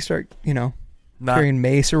probably start, not. carrying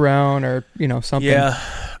mace around or, something. Yeah,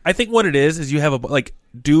 I think what it is you have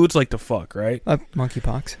dudes like to fuck, right?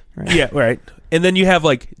 Monkeypox, right? Yeah, right. And then you have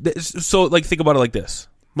think about it like this.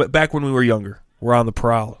 But back when we were younger, we're on the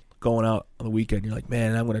prowl, going out on the weekend. You're like,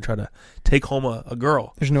 man, I'm going to try to take home a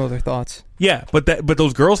girl. There's no other thoughts. Yeah, but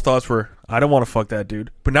those girls' thoughts were, I don't want to fuck that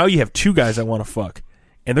dude. But now you have two guys that want to fuck,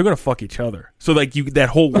 and they're going to fuck each other. So like that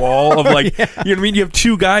whole wall of like, you know what I mean? You have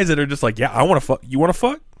two guys that are just like, yeah, I want to fuck. You want to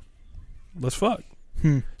fuck? Let's fuck.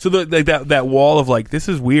 So that wall of like, this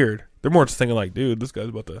is weird. They're more just thinking like, dude, this guy's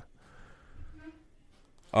about to.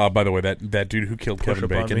 By the way, that dude who killed Push Kevin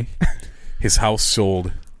up on Bacon, me. his house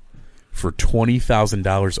sold for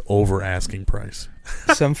 $20,000 over asking price.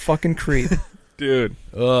 Some fucking creep. Dude,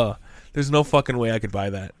 there's no fucking way I could buy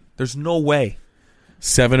that. There's no way.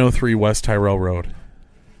 703 West Tyrell Road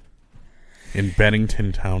in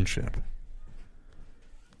Bennington Township.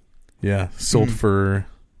 Yeah, sold for.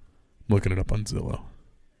 I'm looking it up on Zillow.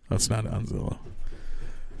 That's not on Zillow.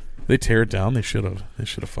 They tear it down. They should have. They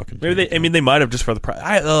should have fucking. Maybe they might have just for the price.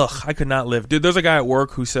 I could not live, dude. There's a guy at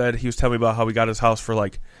work who said he was telling me about how he got his house for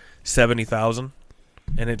like $70,000,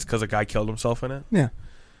 and it's because a guy killed himself in it. Yeah.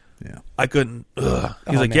 Yeah. I couldn't. He's Oh,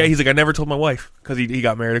 like, man. yeah. He's like, I never told my wife because he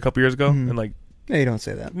got married a couple years ago, and like, Yeah, you don't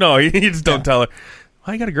say that. no, you just don't Yeah. tell her.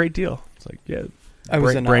 I got a great deal. It's like, yeah, I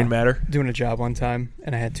was brain matter. doing a job one time,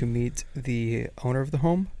 and I had to meet the owner of the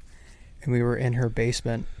home, and we were in her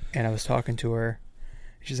basement, and I was talking to her.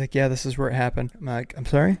 She's like, yeah, this is where it happened. I'm like, I'm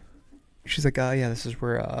sorry? She's like, yeah, this is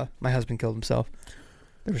where my husband killed himself.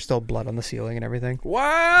 There was still blood on the ceiling and everything from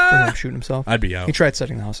What? him shooting himself. I'd be out. He tried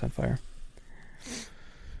setting the house on fire.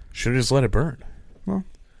 Should have just let it burn.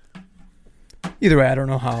 Either way, I don't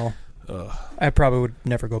know how. Ugh. I probably would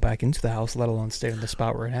never go back into the house, let alone stay in the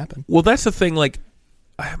spot where it happened. Well, that's the thing. Like,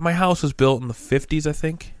 my house was built in the 50s, I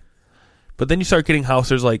think. But then you start getting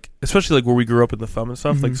houses like, especially like where we grew up in the thumb and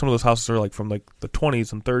stuff. Like Mhm. some of those houses are like from like the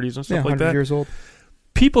 20s and 30s and stuff Yeah, like 100 that. years old.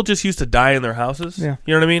 People just used to die in their houses. Yeah.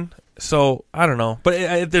 You know what I mean? So I don't know,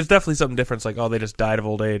 but there's definitely something different. Like, oh, they just died of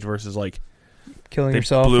old age versus like Killing they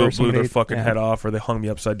yourself blew or their somebody. fucking yeah. head off, or they hung me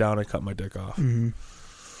upside down and cut my dick off. Mhm.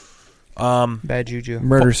 Bad juju.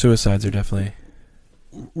 Murder suicides are definitely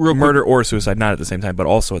Real murder or suicide, not at the same time, but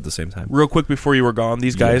also at the same time. Real quick before you were gone,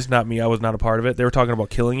 these guys, not me, I was not a part of it. They were talking about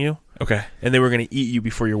killing you, Okay. and they were going to eat you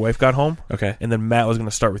before your wife got home, Okay. and then Matt was going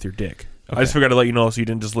to start with your dick. I Okay. just forgot to let you know so you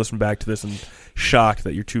didn't just listen back to this and shocked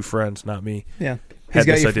that your two friends, not me, Yeah. had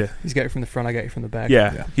got this you idea. He's got you from the front. I got you from the back.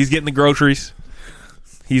 Yeah. He's getting the groceries.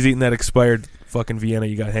 He's eating that expired fucking Vienna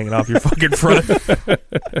you got hanging off your fucking front.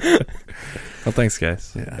 Well, thanks,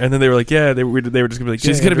 guys. Yeah. And then they were like, yeah, they were just going to be like,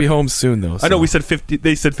 She's yeah, gonna be home soon, though. I know, so we said 50,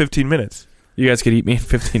 they said 15 minutes. you guys could eat me in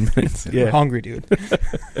 15 minutes. I'm Yeah. hungry, dude.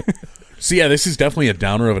 So yeah, this is definitely a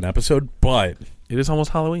downer of an episode, but It is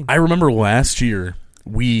almost Halloween. I remember last year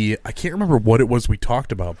I can't remember what it was we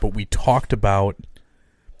talked about, but we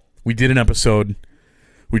did an episode.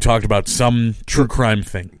 We talked about some true crime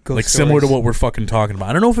thing, Ghost like similar to stories. what we're fucking talking about.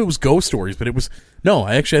 I don't know if it was ghost stories, but it was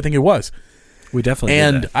I think it was. We definitely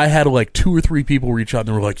And did that. I had like 2 or 3 people reach out and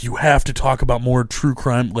they were like, "You have to talk about more true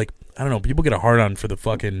crime." Like, I don't know, people get a hard on for the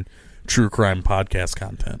fucking true crime podcast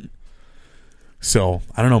content. So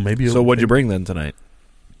I don't know, maybe. So what'd you bring then tonight?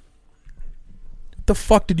 What the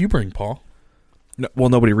fuck did you bring, Paul? No, well,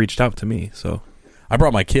 nobody reached out to me, so. I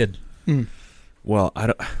brought my kid. Well,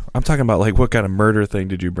 I'm talking about like what kind of murder thing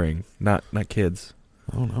did you bring? Not kids.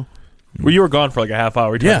 I don't know. Well, you were gone for like a half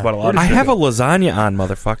hour. We talked Yeah. about a lot of I shit. have a lasagna on,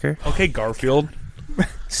 motherfucker. Okay, Garfield.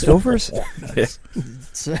 Stouffer's?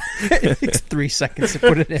 It takes 3 seconds to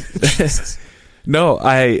put it in. No,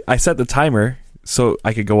 I set the timer so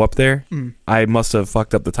I could go up there. I must have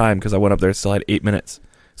fucked up the time because I went up there, still had 8 minutes.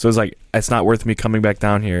 So it was like, it's not worth me coming back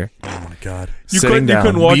down here. Oh my god. You sitting down.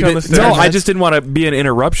 couldn't walk down the stairs. No, I just didn't want to be an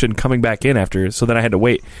interruption coming back in after, so then I had to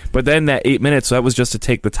wait. But then that 8 minutes, so that was just to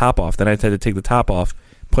take the top off. Then I had to take the top off,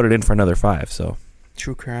 put it in for another 5. So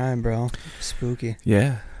True crime, bro. Spooky.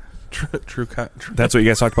 yeah, True. that's what you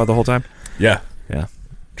guys talked about the whole time. Yeah. Yeah,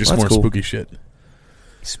 Just Well, more that's cool. spooky shit.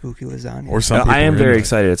 Spooky lasagna. Or some people I am are very into it.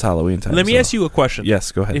 excited. It's Halloween time. Let me so- ask you a question.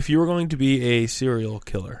 Yes, go ahead. If you were going to be a serial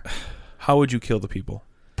killer, how would you kill the people?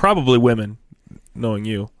 Probably women, knowing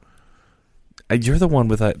you. You're the one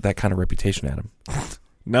with that kind of reputation, Adam.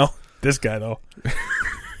 No, this guy though.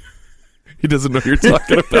 He doesn't know what you're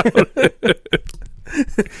talking about.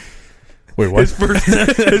 Wait, what? His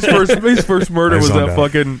first murder I was zoned that out.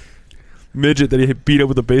 fucking midget that he beat up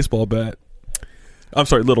with a baseball bat. I'm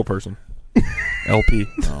sorry, little person. LP.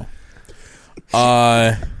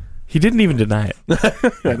 He didn't even deny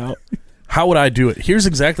it. I know. How would I do it? Here's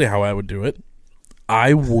exactly how I would do it.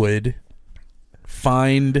 I would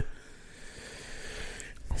find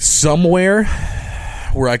somewhere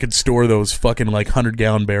where I could store those fucking like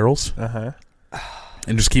 100-gallon barrels Uh huh.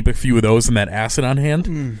 and just keep a few of those and that acid on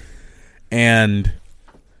hand. And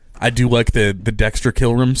I do like the Dexter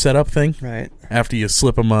kill room setup thing. Right. After you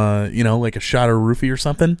slip them, like a shot of roofie or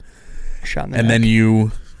something, Shot in the and neck. then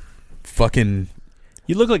you fucking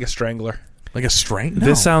You look like a strangler. like a strength.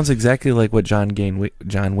 This sounds exactly like what John Wayne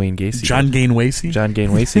Gacy. John Gainwacey. John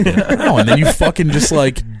Gainwacey did. No, and then you fucking just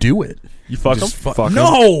like do it. You fuck him. Just Fuck 'em.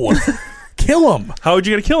 no, kill him. How would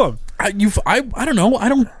you gonna kill him? I don't know. I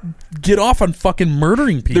don't get off on fucking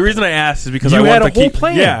murdering people. The reason I asked is because You I had want a to whole keep.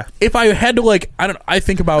 plan. Yeah. if I had to like, I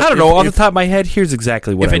think about. I don't know. Off the if, top of my head, here's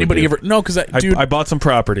exactly what if I would anybody do. ever because dude, I bought some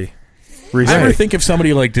property. I Recently. ever think if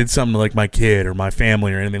somebody like did something to like my kid or my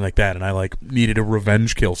family or anything like that, and I like needed to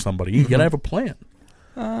revenge kill somebody, you gotta have a plan.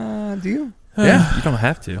 Do you? Yeah. You don't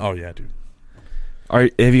have to. Oh yeah, dude.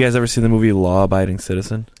 Have you guys ever seen the movie Law Abiding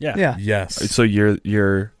Citizen? Yeah. Yeah. Yes. So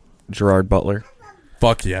you're Gerard Butler.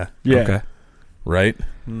 Fuck yeah. Yeah. Okay. Right.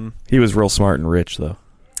 He was real smart and rich though.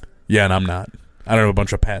 Yeah, and I'm not. I don't have a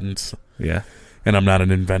bunch of patents, Yeah. and I'm not an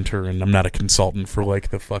inventor, and I'm not a consultant for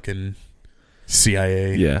like the fucking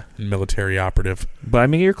CIA Yeah. and military operative. But I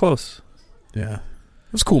mean, you're close. Yeah,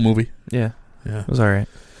 it was a cool movie. Yeah. Yeah, It was all right.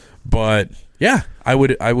 but yeah, I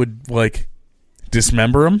would like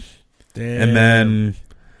dismember them, and then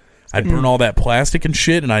I'd burn all that plastic and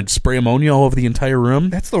shit, and I'd spray ammonia all over the entire room.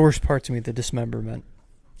 That's the worst part to me, the dismemberment.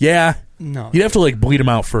 Yeah, No. you'd have to like bleed them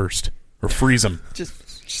out first or freeze them.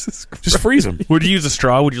 Just freeze them. Would you use a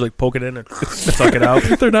straw? Would you like poke it in and suck it out?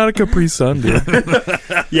 They're not a Capri Sun, dude.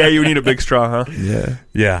 Yeah, you would need a big straw, huh? Yeah.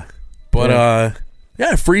 Yeah, but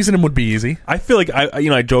yeah, freezing them would be easy. I feel like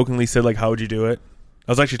I jokingly said like, how would you do it?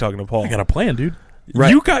 I was actually talking to Paul. I got a plan, dude. Right.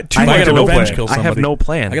 You got too I much have of no a plan. plan. Kill I have somebody. no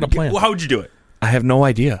plan. I got a plan. Well, how would you do it? I have no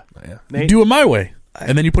idea. Nate? Do it my way.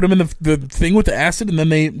 And then you put them in the thing with the acid, and then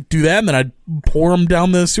they do that, and then I'd pour them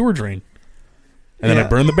down the sewer drain. And then Yeah. I'd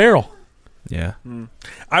burn the barrel. Yeah.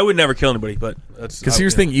 I would never kill anybody, but that's Because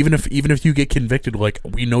here's the thing, even if you get convicted, like,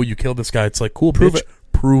 we know you killed this guy, it's like, cool, Prove bitch, it.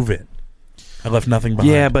 prove it. I left nothing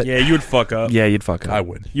behind. Yeah, but Yeah, you would fuck up. yeah, you'd fuck up. I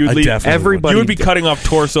would. You would I leave definitely everybody- You would be cutting off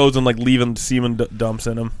torsos and like leaving semen dumps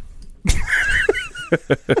in them.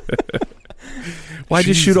 Why'd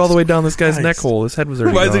you shoot all the way down this guy's Christ. neck hole? His head was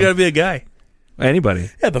already Why is it gone. gotta be a guy? Anybody.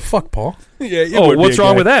 would. Yeah, the fuck, Paul. Yeah. Oh, what's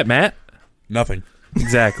wrong with that, Matt? Nothing.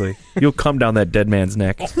 Exactly. You'll come down that dead man's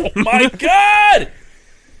neck. Oh my god!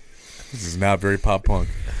 This is not very pop punk.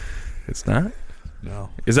 It's not? No,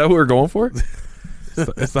 Is that what we're going for?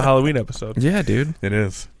 It's the Halloween episode. Yeah, dude. it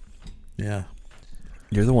is. Yeah.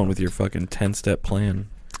 You're the one with your fucking 10-step plan.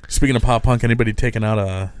 Speaking of pop punk, anybody taking out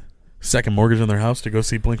a second mortgage on their house to go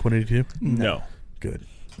see Blink-182? No. Good.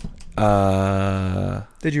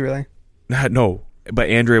 Did you really? No. But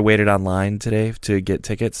Andrea waited online today to get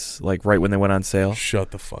tickets, like right when they went on sale,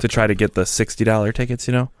 Shut the fuck to try to get the $60 tickets,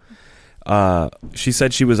 you know? She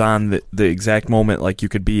said she was on the exact moment like you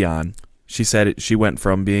could be on. She said she went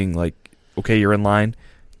from being like, okay, you're in line,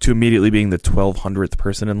 to immediately being the 1,200th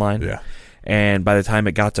person in line. Yeah. And by the time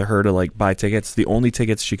it got to her to like buy tickets, the only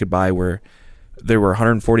tickets she could buy were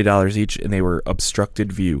 $140 each, and they were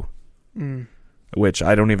obstructed view, which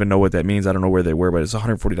I don't even know what that means. I don't know where they were, but it's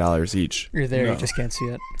 $140 each. You're there, No. you just can't see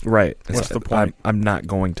it. Right. What's the point? I'm not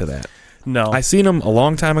going to that. No. I seen them a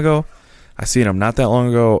long time ago. I seen them not that long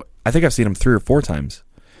ago. I think I've seen them 3 or 4 times.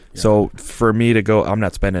 So for me to go, I'm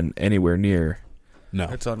not spending anywhere near No.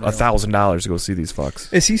 It's unreal. $1,000 to go see these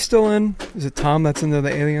fucks. Is he still in? Is it Tom that's into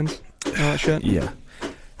the aliens and all that shit? Yeah.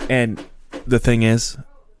 And the thing is,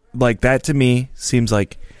 like, that to me seems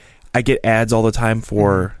like I get ads all the time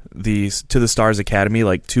for these To the Stars Academy,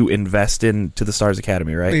 like to invest in To the Stars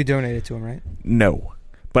Academy, right? Oh, you donated to him, right? No.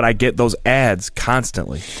 But I get those ads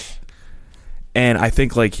constantly. And I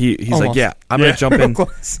think like he's like, Almost. yeah, I'm gonna jump in.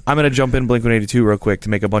 Close. I'm gonna jump in Blink-182 real quick to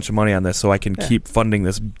make a bunch of money on this, so I can keep funding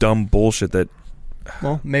this dumb bullshit that.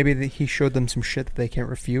 Well, maybe he showed them some shit that they can't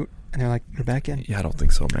refute, and they're like, "You're back in." Yeah, I don't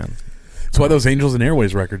think so, man. That's why those Angels and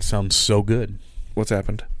Airways records sound so good. What's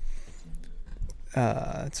happened?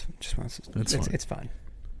 It's just it's fine.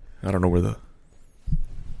 I don't know where the.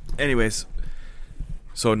 Anyways,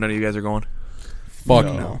 so none of you guys are going. Fuck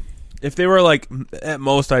No. no. If they were like at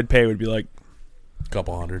most, I'd pay would be like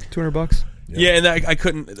Couple hundred. $200. yeah, and I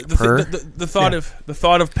couldn't. The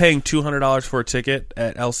thought of paying $200 for a ticket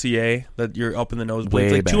at LCA that you're up in the nosebleeds,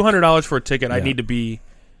 Way like back. $200 for a ticket, I Yeah. need to be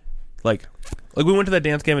like we went to that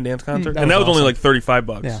Dance Gavin Dance concert, that and that was was only awesome. like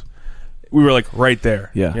 $35. Yeah. We were like right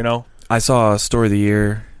there. Yeah. you know. I saw a Story of the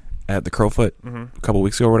Year at the Crowfoot a couple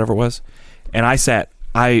weeks ago or whatever it was, and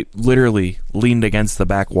I literally leaned against the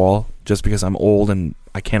back wall just because I'm old and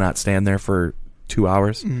I cannot stand there for 2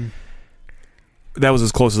 hours. That was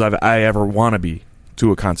as close as I ever want to be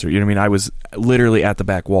to a concert. You know what I mean? I was literally at the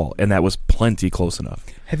back wall, and that was plenty close enough.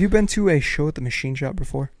 Have you been to a show at the Machine Shop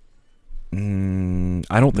before? I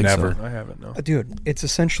don't think Never. so. I haven't. No. Dude, it's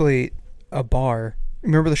essentially a bar.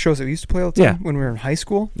 Remember the shows that we used to play all the time when we were in high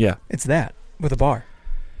school? Yeah, It's that with a bar.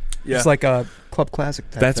 Yeah. It's like a club classic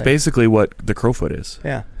type that's thing. basically what the Crowfoot is.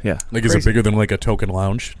 Yeah. Yeah, Like, is it Crazy. bigger than like a Token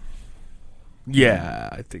Lounge? Yeah,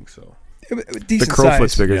 I think so. the Decent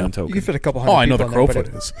Crowfoot's size. bigger Yeah. than You Token. can fit a couple hundred Oh, I know people the in there,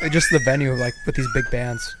 but Crowfoot is. just the venue, like with these big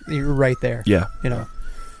bands, you're right there. Yeah, You know.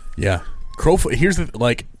 Yeah. Crowfoot. Here's the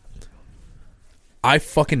like. I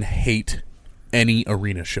fucking hate any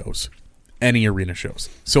arena shows. Any arena shows.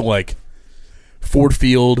 So like, Ford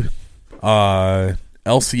Field,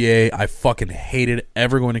 LCA. I fucking hated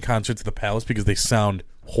ever going to concerts at the Palace because they sound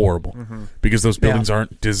horrible. Because those buildings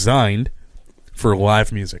aren't designed for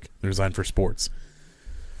live music. They're designed for sports.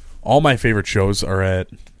 All my favorite shows are at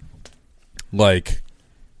like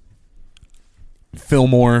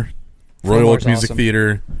Fillmore, Royal Oak Fillmore's Music awesome.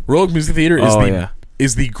 Theater. Royal Oak Music Theater is Oh,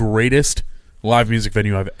 the greatest live music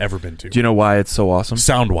venue I've ever been to. Do you know why it's so awesome?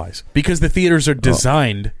 Sound wise, because the theaters are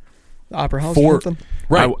designed The Opera House For- or something?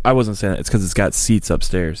 right I wasn't saying that. It's because it's got seats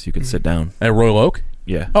upstairs. You can sit down. at Royal Oak.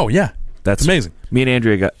 Yeah. Oh yeah, That's it's amazing. Me and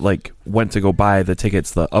Andrea went to go buy the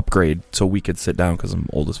tickets, the upgrade, so we could sit down because I'm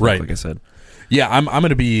old as fuck, Right. like I said. Yeah, I'm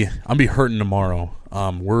gonna be hurting tomorrow.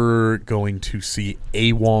 We're going to see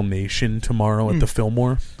AWOL Nation tomorrow at the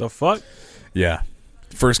Fillmore. The fuck? Yeah,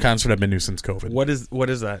 first concert I've been to since COVID. What is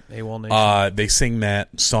that? AWOL Nation. They sing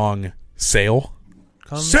that song "Sail."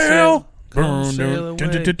 Come Sail. Come sail away.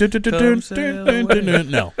 Come sail away.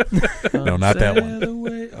 No, no, not that one. Sail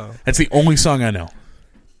away. Oh. That's the only song I know.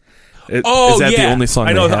 Is that yeah. the only song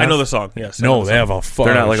I know. they have? I know the song. Yes. I No, know the they song. have a fuck.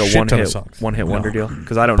 They're not like a shit ton of songs. one hit wonder No. deal?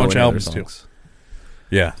 Because I don't know Bunch any of other albums, too. songs.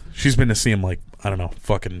 Yeah, she's been to see him like I don't know,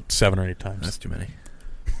 fucking 7 or 8 times. That's too many.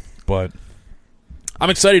 But I'm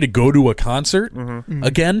excited to go to a concert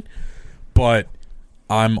again. But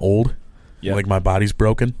I'm old. Yeah. Like my body's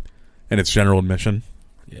broken, and it's general admission.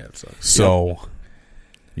 Yeah, it sucks. So,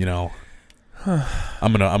 you know,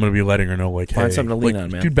 I'm gonna be letting her know like, Find hey, something to lean like,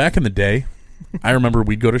 on, man. dude. Back in the day, I remember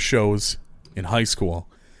we'd go to shows in high school.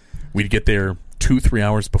 We'd get there 2-3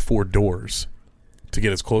 hours before doors to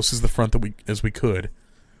get as close as the front as we could.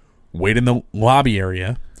 Wait in the lobby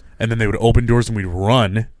area, and then they would open doors and we'd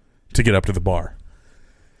run to get up to the bar.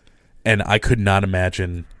 And I could not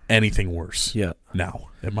imagine anything worse. Yeah. Now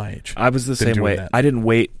at my age, I was the than same doing way. that. I didn't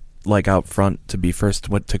wait like out front to be first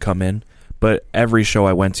to come in, but every show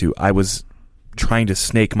I went to, I was trying to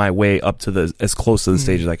snake my way up to as close to the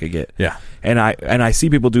stage as I could get. Yeah. And I see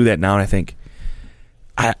people do that now, and I think,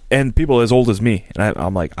 and people as old as me, and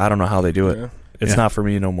I'm like, I don't know how they do it. Yeah. It's Yeah. not for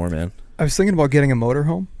me no more, man. I was thinking about getting a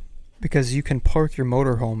motorhome because you can park your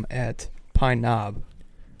motorhome at Pine Knob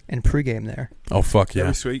and pregame there. Oh fuck That'd yeah!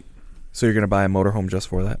 be sweet. So you're gonna buy a motorhome just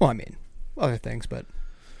for that? Well, I mean, other things, but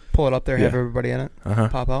pull it up there, have Yeah. everybody in it, Uh-huh.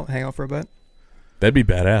 pop out, hang out for a bit. That'd be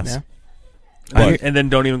badass. Yeah. But, And then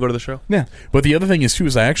don't even go to the show. Yeah. but the other thing is too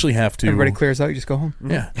is I actually have to. Everybody clears out, you just go home.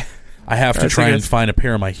 Yeah, I have to That's try a and good- find a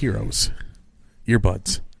pair of my Heroes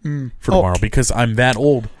earbuds for Oh, tomorrow because I'm that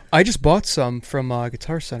old. I just bought some from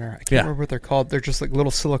Guitar Center. I can't Yeah. remember what they're called. They're just like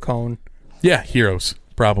little silicone. Yeah, Heroes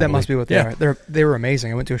probably. That must be what they yeah. are. They were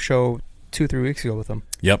amazing. I went to a show 2-3 weeks ago with them.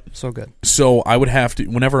 Yep. So good. So I would have to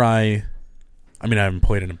whenever I mean I haven't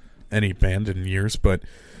played in any band in years, but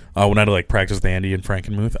when I'd like practice with Andy and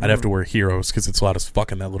Frankenmuth, I'd have to wear Heroes because it's loud as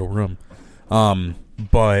fuck in that little room.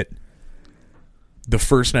 But the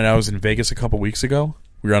first night I was in Vegas a couple weeks ago,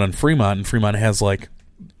 we were out on Fremont, and Fremont has like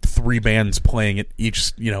 3 bands playing at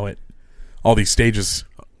each, at all these stages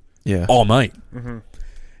all night. Mm-hmm.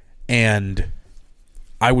 And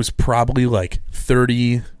I was probably like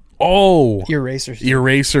 30. Oh, Erasers.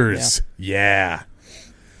 Yeah.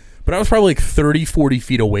 But I was probably like 30, 40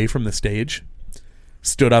 feet away from the stage.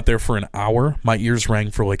 Stood out there for an hour. My ears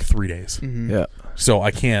rang for like 3 days. Mm-hmm. Yeah. So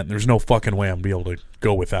I can't. There's no fucking way I'm going to be able to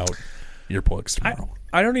go without earplugs tomorrow.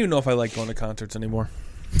 I don't even know if I like going to concerts anymore.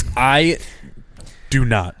 I do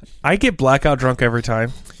not. I get blackout drunk every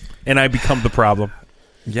time, and I become the problem.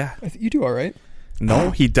 Yeah. You do all right.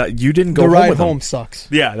 No, he you didn't go The home ride with home him. sucks.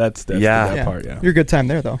 Yeah, that's the bad part. Yeah, You're a good time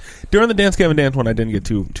there though. During the Dance Gavin Dance one, I didn't get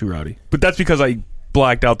too rowdy, but that's because I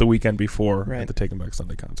blacked out the weekend before at the Taking Back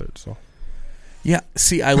Sunday concert. So Yeah,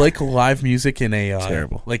 see, I like live music in a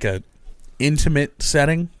terrible, like a intimate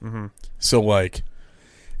setting. Mm-hmm. So, like,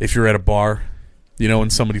 if you're at a bar,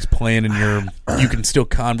 and somebody's playing, and you can still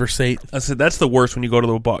conversate. I said that's the worst when you go to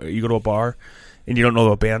the bar. You go to a bar, and you don't know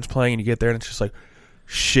the band's playing, and you get there, and it's just like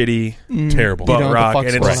shitty, terrible You don't butt know what the rock, fuck's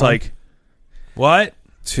and it's just going on. like, what?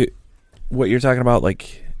 What you're talking about,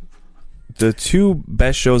 like the 2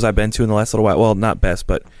 best shows I've been to in the last little while. Well, not best,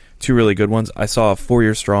 but 2 really good ones. I saw 4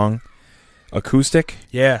 Year Strong acoustic.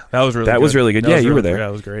 Yeah, that was really that good. was really good. That Yeah, was you really were there.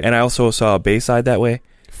 That was great. And I also saw Bayside that way.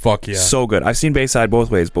 Fuck yeah. So good. I've seen Bayside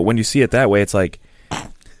both ways, but when you see it that way, it's like,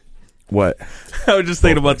 what? I was just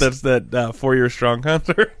thinking about that 4 Year Strong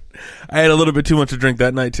concert. I had a little bit too much to drink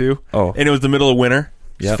that night too. Oh. And it was the middle of winter.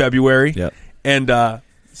 It's February. Yep. And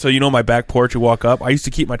so my back porch, you walk up. I used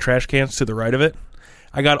to keep my trash cans to the right of it.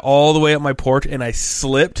 I got all the way up my porch and I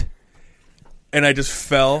slipped and I just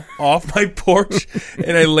fell off my porch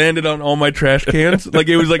and I landed on all my trash cans. Like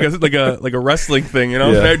it was like a wrestling thing, Yeah.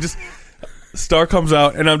 And I just Star comes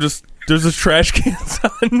out and there's just trash cans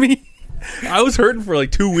on me. I was hurting for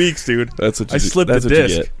like 2 weeks, dude. That's what I slipped the that's what you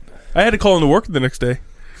disc. get. I had to call into work the next day.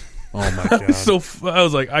 Oh my god. I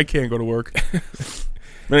was like, I can't go to work.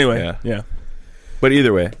 But anyway, yeah. But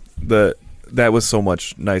either way, that was so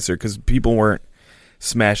much nicer because people weren't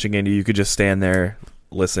smashing into you. You could just stand there,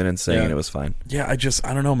 listen, and sing, and it was fine. Yeah, I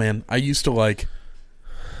don't know, man. I used to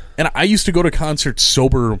and I used to go to concerts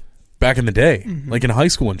sober back in the day, like in high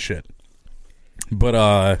school and shit. But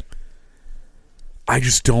I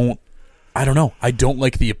just don't. I don't know. I don't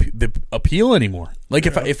like the appeal anymore. Like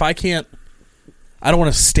if I can't, I don't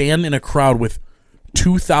want to stand in a crowd with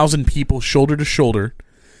 2,000 people shoulder to shoulder,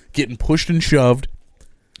 getting pushed and shoved.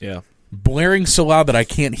 Yeah. Blaring so loud that I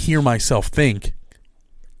can't hear myself think.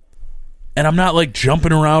 And I'm not like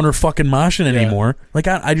jumping around or fucking moshing anymore. Like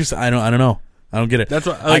I don't know. I don't get it. That's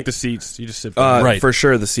what I like the seats. You just sit there. Right. For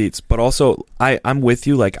sure, the seats. But also, I'm with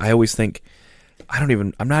you. Like, I always think,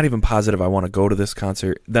 I'm not even positive I want to go to this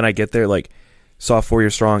concert. Then I get there, like, saw 4 Year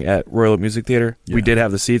Strong at Royal Oak Music Theater. Yeah. We did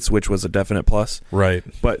have the seats, which was a definite plus. Right.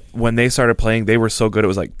 But when they started playing, they were so good, it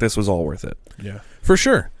was like, this was all worth it. Yeah. For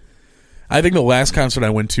sure. I think the last concert I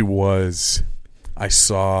went to was I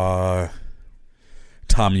saw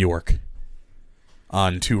Tom York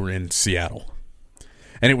on tour in Seattle.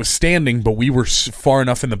 And it was standing, but we were far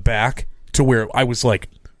enough in the back to where I was like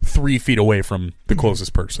 3 feet away from the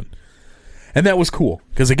closest person. And that was cool.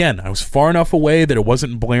 Because, again, I was far enough away that it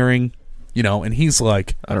wasn't blaring, and he's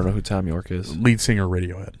like... I don't know who Tom York is. Lead singer of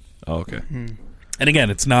Radiohead. Oh, okay. And, again,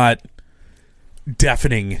 it's not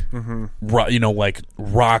deafening, like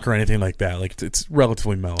rock or anything like that. Like, it's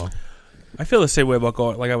relatively mellow. I feel the same way about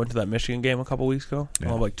going. Like I went to that Michigan game a couple weeks ago,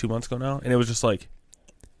 like 2 months ago now, and it was just like,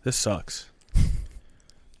 this sucks.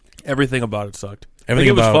 Everything about it sucked. Everything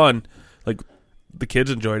it was about- fun. Like the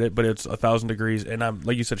kids enjoyed it, but it's 1,000 degrees, and I'm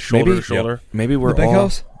like you said, shoulder to shoulder. Maybe we're The big all...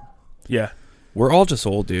 house. Yeah, We're all just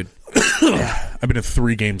old, dude. I've been to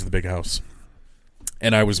 3 games at the Big House,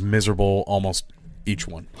 and I was miserable almost each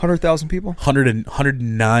one. 100,000 people.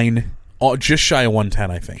 109, just shy of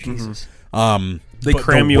 110, I think. Jesus. They but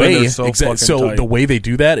cram the you in way- there so fucking tight. the way they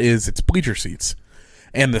do that is it's bleacher seats,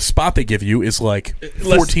 and the spot they give you is like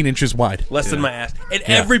 14 inches wide. less than my ass, and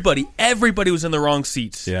Yeah. everybody was in the wrong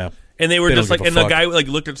seats. Yeah, And they were They just don't like, give a and the fuck. guy like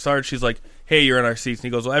looked at Sarge. She's like, "Hey, you're in our seats." And he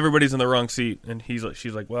goes, "Well, everybody's in the wrong seat." And she's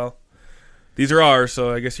like, "Well, these are ours,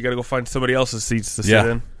 so I guess you got to go find somebody else's seats to sit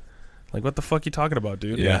Yeah. in." Like, what the fuck you talking about,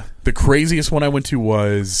 dude? yeah. The craziest one I went to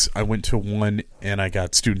was I went to one and I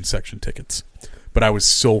got student section tickets, but I was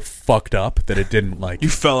so fucked up that it didn't like. You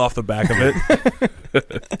fell off the back of it.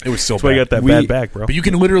 It was so That's why you bad. got that bad back, bro. But you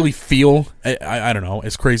can literally feel. I don't know.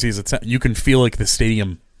 As crazy as it sounds, you can feel like the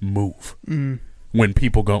stadium move.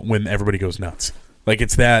 when everybody goes nuts. Like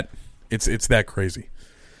it's that crazy.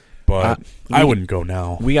 But I wouldn't go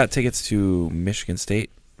now. We got tickets to Michigan State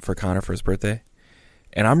for Connor for his birthday,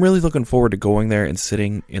 and I'm really looking forward to going there and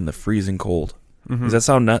sitting in the freezing cold. Does that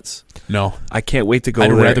sound nuts? No, I can't wait to go I'd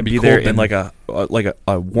there rather and be be there cold in than- like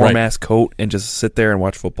a warm ass coat and just sit there and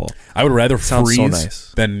watch football. I would rather Sounds freeze so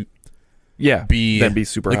nice. than Yeah, be then be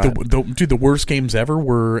super like hot. the worst games ever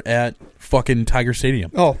were at fucking Tiger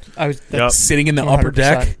Stadium. Oh, I was. Yep. Sitting in the upper 100%.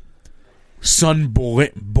 deck, sun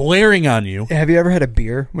blaring on you. Have you ever had a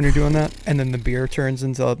beer when you're doing that, and then the beer turns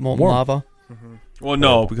into molten Warm. lava? Well,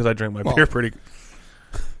 no, because I drink my Well. beer pretty.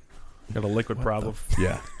 Got a liquid problem.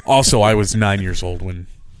 Yeah. Also, I was 9 years old when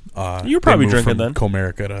You were probably they moved drinking from then.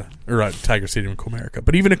 Comerica or Tiger Stadium to Comerica.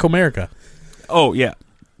 But even at Comerica, Oh yeah,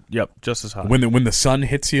 yep, just as hot. when the sun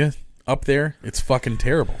hits you up there, it's fucking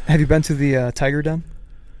terrible. Have you been to the Tiger Den?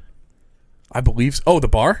 I believe. Oh, the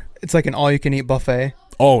bar? It's like an all-you-can-eat buffet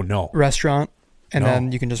Oh no. restaurant, and No.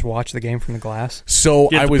 then you can just watch the game from the glass. So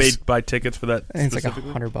you have I to was. buy tickets for that. I think it's like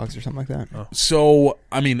specifically? $100 or something like that. Oh. So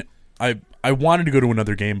I mean, I wanted to go to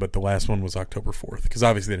another game, but the last one was October 4th because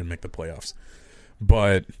obviously they didn't make the playoffs.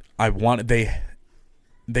 But I wanted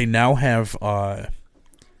they now have I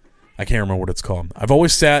can't remember what it's called. I've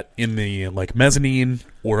always sat in the like mezzanine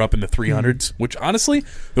or up in the 300s, which honestly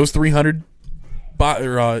those 300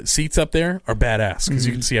 seats up there are badass because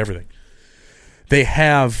you can see everything. They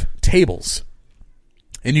have tables,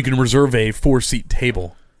 and you can reserve a 4-seat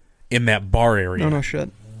table in that bar area No shit.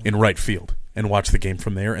 in right field and watch the game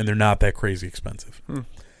from there, and they're not that crazy expensive.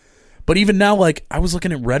 But even now, like, I was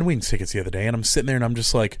looking at Red Wings tickets the other day, and I'm sitting there and I'm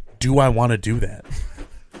just like, do I want to do that?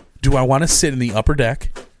 Do I want to sit in the upper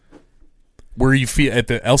deck where you feel at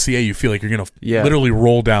the LCA you feel like you're going to Yeah. literally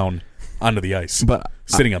roll down onto the ice But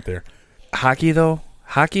sitting up there?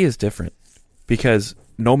 hockey is different because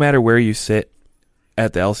no matter where you sit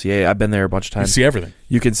at the LCA, I've been there a bunch of You times. see everything.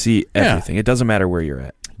 You can see Yeah. everything. It doesn't matter where you're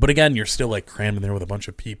at. But again, you're still like crammed in there with a bunch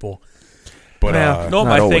of people. But Yeah. No, not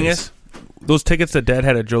my always. thing is, those tickets that Dad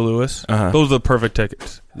had at Joe Louis, Uh-huh. those are the perfect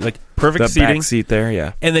tickets. Like perfect The seating. back seat there,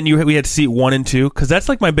 yeah. And then we had seat 1 and 2 because that's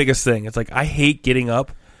like my biggest thing. It's like I hate getting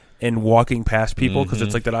up and walking past people because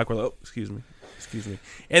it's like that awkward. Oh, excuse me,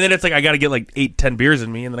 and then it's like I got to get like 8-10 beers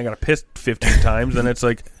in me, and then I got to piss 15 times, and it's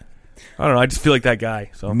like I don't know. I just feel like that guy.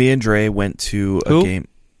 So Me and Dre went to a Who? game.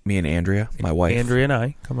 Me and Andrea, my wife. Andrea and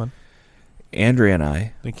I, come on, Andrea and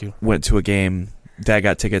I thank you. went to a game. Dad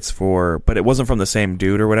got tickets for, but it wasn't from the same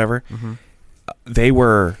dude or whatever. They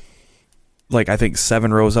were like I think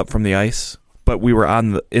 7 rows up from the ice, but we were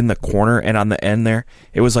in the corner and on the end there.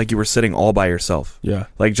 It was like you were sitting all by yourself. Yeah,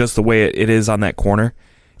 Like just the way it is on that corner.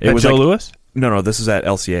 It at was Joe like, Louis. No, this is at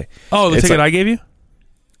LCA. Oh, the It's ticket like- I gave you.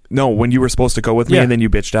 No, when you were supposed to go with me Yeah. and then you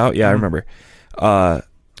bitched out. Yeah, I remember. I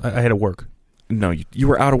had to work. No, you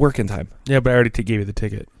were out of work in time. Yeah, but I already gave you the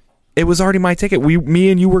ticket. It was already my ticket. Me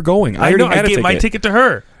and you were going. I already know. had I a gave ticket. my ticket to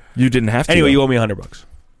her. You didn't have to. Anyway, though. you owe me $100.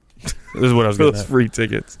 This is what I was getting those at. free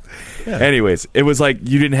tickets. Yeah. Anyways, it was like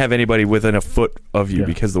you didn't have anybody within a foot of you Yeah.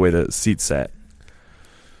 because the way the seats sat.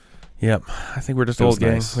 Yep, I think we're just It was old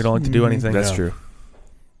gang. nice. We don't like to do anything. That's Yeah. true.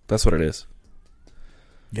 That's what it is.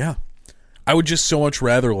 Yeah. I would just so much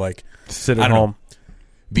rather like Sit I at don't know. home,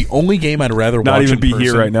 the only game I'd rather not watch even in be person,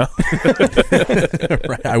 here right now.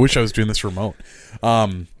 Right. I wish I was doing this remote.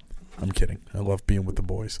 I'm kidding. I love being with the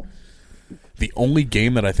boys. The only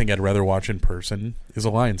game that I think I'd rather watch in person is a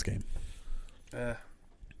Lions game.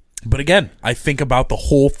 But again, I think about the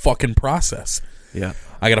whole fucking process. Yeah.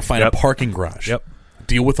 I got to find Yep. a parking garage. Yep.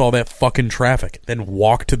 Deal with all that fucking traffic. Then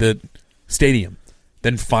walk to the stadium.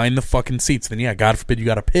 Then find the fucking seats. Then, yeah, God forbid you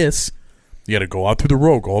got to piss. You got to go out through the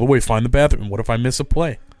road, go all the way, find the bathroom. What if I miss a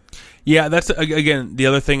play? Yeah, that's again the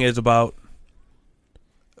other thing is about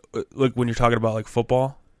like when you're talking about like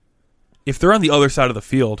football. If they're on the other side of the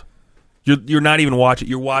field, you're not even watching.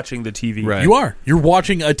 You're watching the TV. Right. You are. You're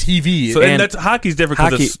watching a TV. So and And that's hockey's different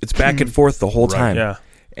Hockey, because it's back and forth the whole Right. time. yeah.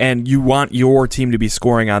 And you want your team to be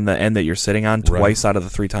scoring on the end that you're sitting on Right. twice out of the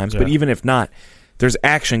 3 times. But Yeah. even if not, there's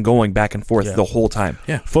action going back and forth Yeah. the whole time.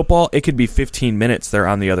 Yeah. Football, it could be 15 minutes they're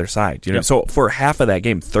on the other side. You know, Yep. so for half of that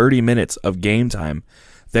game, 30 minutes of game time,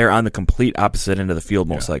 they're on the complete opposite end of the field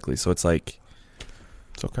most Yeah. likely. So it's like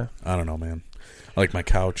It's okay. I don't know, man. I like my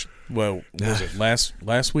couch. Well, what was it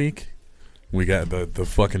last week? We got the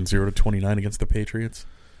fucking 0-29 against the Patriots.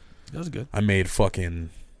 That was good. I made fucking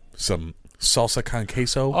some salsa con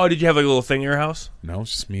queso. Oh, did you have like a little thing in your house? No,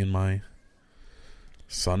 it's just me and my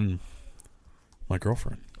son, and my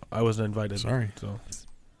girlfriend. I wasn't invited. Sorry. So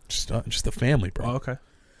Just the family, bro. oh, okay.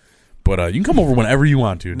 But you can come over whenever you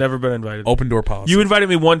want, dude. Never been invited. Open door policy. You invited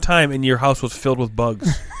me one time, and your house was filled with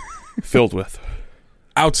bugs. filled with.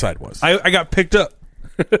 Outside was I got picked up.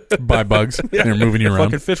 by bugs. They're moving you around.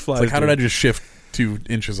 Fucking fish It's flies. like, how did dude. I just shift 2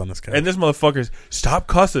 inches on this guy? And this motherfucker's stop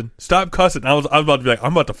cussing. Stop cussing. I was about to be like,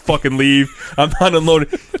 I'm about to fucking leave. I'm not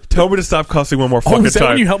unloaded. Tell me to stop cussing one more fucking is that time.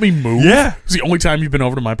 when you helped me move? Yeah. It's the only time you've been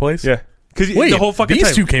over to my place? Yeah. Because Wait, the whole fucking these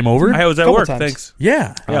time. two came over? I was at Couple work. times. Thanks.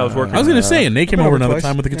 Yeah. Yeah, I was working. I was going to say, and they came been over over another twice.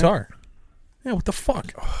 time with the Yeah. guitar. Yeah, what the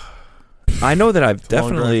fuck? I know that I've a long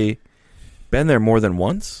definitely been there more than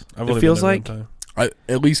once. I've It only feels been there like, one time.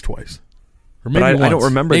 At least twice. Or but maybe I don't once.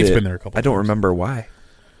 remember. Nate's it. been there a couple I don't times. remember why.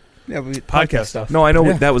 Yeah, we Podcast stuff. No, I know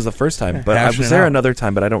Yeah. that was the first time, but I Hashing was it there out. another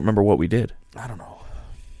time, but I don't remember what we did. I don't know.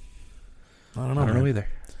 I don't know either.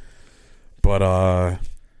 But,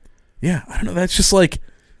 yeah, I don't know. That's just like,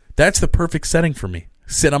 that's the perfect setting for me.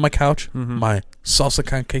 Sit on my couch, my salsa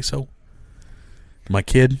con queso, my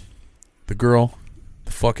kid, the girl,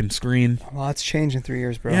 the fucking screen. Well, it's changed in 3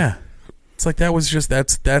 years, bro. Yeah. It's like that was just,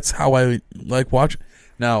 that's how I like watch.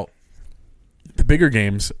 Now, the bigger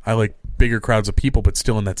games, I like bigger crowds of people, but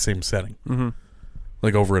still in that same setting. Mm-hmm.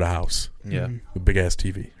 Like over at a house Yeah. with big ass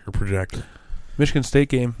TV or projector. Michigan State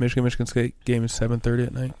game. Michigan State game is 7:30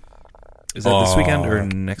 at night Is that this weekend or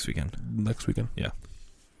next weekend? next weekend.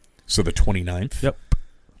 So the 29th? Yep.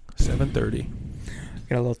 7:30.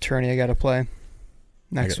 Got a little tourney I got to play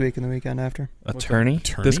next Okay. week and the weekend after. A What's tourney?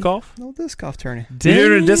 Tourney? Disc golf. No disc golf tourney. You're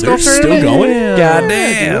doing a disc They're golf still tournament? going? God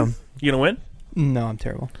damn. You gonna win? No, I'm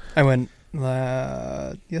terrible. I went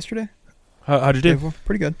yesterday. How'd you Day do? before.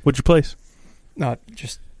 Pretty good. What'd you place? No,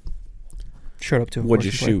 just showed up to. a What'd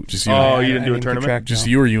you course and played. shoot? Just you, Oh, I you didn't do a keep tournament? track, just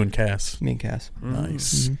no. you or you and Cass? Me and Cass.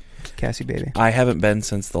 Nice. Mhm. Cassie baby. I haven't been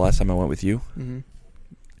since the last time I went with you. Mm-hmm.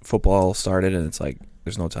 Football started, and it's like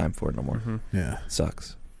there's no time for it no more. Mm-hmm. Yeah. It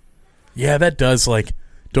sucks. Yeah, that does, like,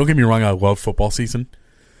 don't get me wrong, I love football season,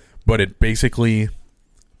 but it basically,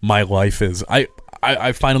 my life is, I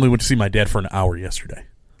finally went to see my dad for an hour yesterday,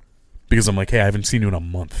 because I'm like, hey, I haven't seen you in a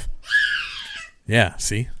month. Yeah,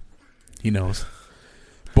 see? He knows.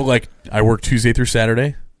 But, like, I work Tuesday through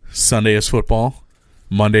Saturday, Sunday is football,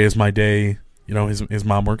 Monday is my day, you know, his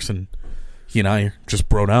mom works, and he and I just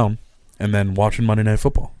bro down, and then watching Monday Night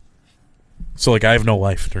Football. So, like, I have no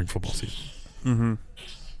life during football season. Mm-hmm.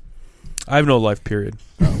 I have no life. Period.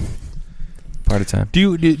 Part of time. Do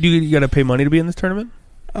you gotta pay money to be in this tournament?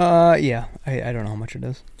 Yeah. I don't know how much it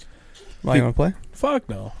is. Why you want to play? Fuck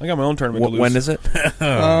no. I got my own tournament. to lose. When is it?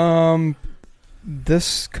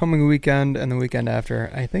 This coming weekend and the weekend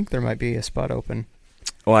after, I think there might be a spot open.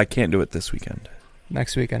 Oh, I can't do it this weekend.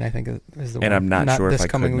 Next weekend, I think, is the one. And I'm not sure if this I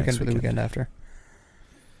could coming next weekend, but the weekend. weekend after.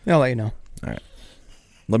 I'll let you know.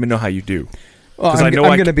 Let me know how you do. Well, 'Cause I'm, I know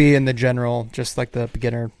I'm I going to be in the general, just like the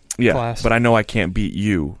beginner Yeah, class. but I know I can't beat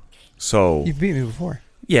you. So You've beat me before.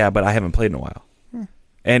 yeah, but I haven't played in a while.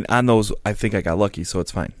 And on those, I think I got lucky, so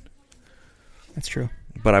it's fine. That's true.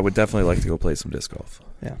 But I would definitely like to go play some disc golf.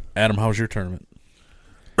 Adam, how's your tournament?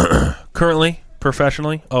 Currently,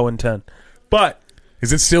 professionally, 0-10. But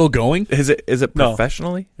Is it still going? Is it No.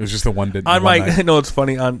 professionally? It was just the one. on one my night. no, it's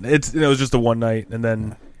funny. It was just a one night, and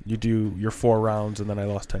then you do your 4 rounds, and then I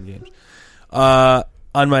lost 10 games. On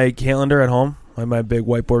my calendar at home, on my big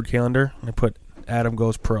whiteboard calendar, I put Adam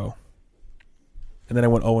goes pro, and then I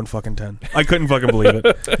went 0-10. I couldn't fucking believe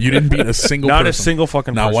it. You didn't beat a single. Not a person. single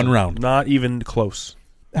fucking. Not person. one round. Not even close.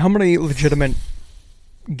 How many legitimate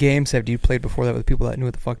games have you played before that with people that knew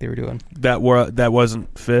what the fuck they were doing? That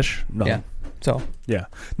wasn't fish. No. Yeah. So Yeah.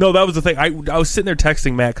 No, that was the thing. I was sitting there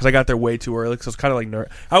texting Matt because I got there way too early because I was kind of like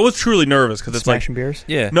I was truly nervous because it's like smashing beers.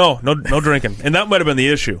 Yeah. no drinking, and that might have been the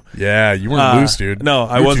issue. Yeah, you weren't loose, dude. No,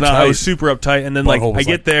 I You were was too not. I tight. was super uptight, and then like Butthole I was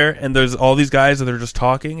get like- there and there's all these guys that are just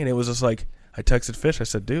talking, and it was just like I texted Fish. I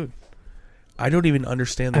said, "Dude, I don't even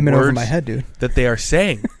understand the I'm in words over my head, dude. that they are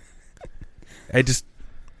saying." I just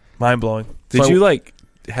mind blowing. Did you like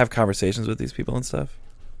have conversations with these people and stuff?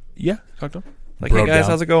 Yeah, talk to him. Like, Broke hey guys,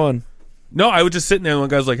 down. how's it going? No, I was just sitting there, and one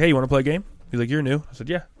guy was like, "Hey, you want to play a game?" He's like, "You're new." I said,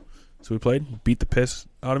 "Yeah." So we played. Beat the piss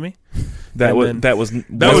out of me. That And was then- that was That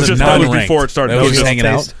was Wasn't just that was non-ranked. before it started. That That was was just just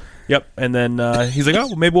hanging taste. out. Yep, and then he's like, "Oh,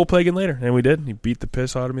 well, maybe we'll play again later," and we did. He beat the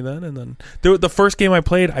piss out of me then, and then the first game I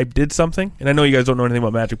played, I did something, and I know you guys don't know anything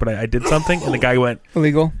about Magic, but I did something, and the guy went,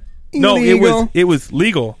 Illegal. "No, Illegal. it was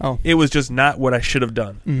legal. Oh. It was just not what I should have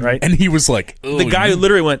done." Mhm. Right? And he was like, "Oh, The guy you-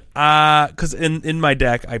 literally went, because in my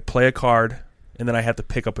deck I play a card, and then I have to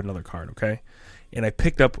pick up another card. Okay, and I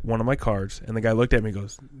picked up one of my cards, and the guy looked at me and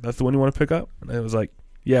goes, "That's the one you want to pick up?" And I was like,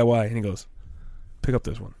 "Yeah, why?" And he goes, "Pick up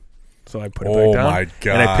this one." So I put it Oh back down. my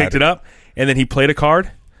God. And I picked it up, and then he played a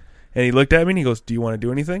card, and he looked at me and he goes, "Do you want to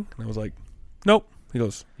do anything?" And I was like, "Nope." He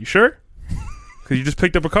goes, "You sure?" Because you just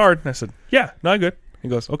picked up a card. And I said, "Yeah, not good." He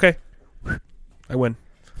goes, "Okay." I win.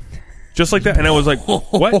 just like that. And I was like, Oh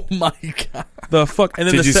what my god! the fuck? And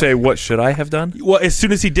then Did you say, what should I have done? Well, as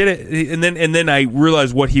soon as he did it, and then I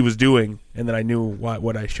realized what he was doing, and then I knew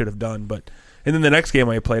what I should have done. But and then the next game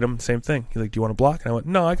I played him, same thing. He's like, "Do you want to block?" And I went,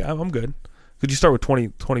 "No, I'm good." Could you start with 20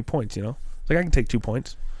 points? You know, like I can take 2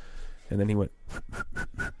 points. And then he went.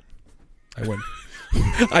 I went.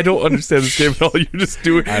 I don't understand this game at all. You're just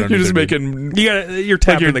doing. I don't You're just either, making. You're Like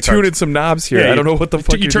tapping you're the tuning cards. some knobs here. Yeah, I don't know what the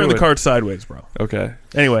fuck you you're turn doing. the card sideways, bro. Okay.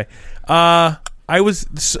 Anyway, I was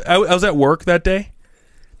at work that day,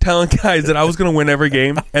 telling guys that I was going to win every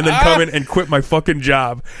game, and then come in and quit my fucking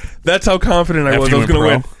job. That's how confident I was. After I you was going to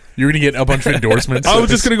went win. pro, you're gonna get a bunch of endorsements. I was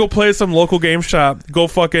just going to go play at some local game shop, go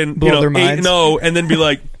fucking Blow their minds. 8-0, and then be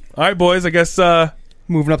like, "All right, boys, I guess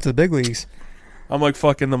Moving up to the big leagues. I'm like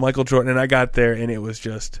fucking the Michael Jordan." And I got there, and it was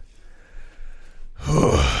just.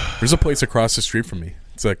 There's a place across the street from me.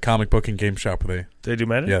 It's a comic book and game shop where They do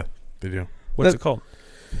Magic? yeah, they do. What's That- it called?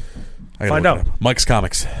 I gotta Find look it out. up. Mike's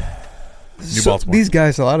Comics. New Baltimore. These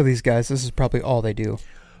guys, a lot of these guys, this is probably all they do.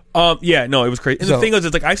 Yeah, no, it was crazy. And the So- thing is,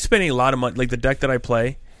 it's like I've spent a lot of money. Like the deck that I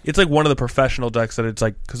play, it's like one of the professional decks that it's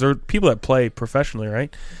like because there are people that play professionally,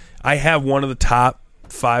 right? I have one of the top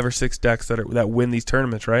 5 or 6 decks that win these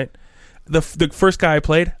tournaments, right? The first guy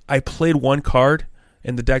I played one card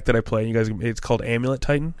in the deck that I play. And you guys, it's called Amulet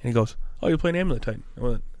Titan, and he goes, "Oh, you're playing Amulet Titan." I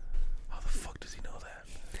went, "How the fuck does he know that?"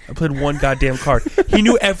 I played one goddamn card. He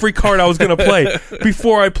knew every card I was gonna play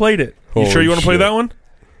before I played it. You sure Holy you want to play shit. that one?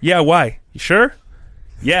 Yeah. Why? You sure?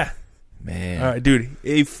 Yeah. Man. All right, dude.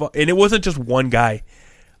 And it wasn't just one guy.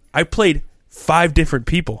 I played 5 different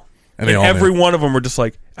people, And they all every knew. one of them were just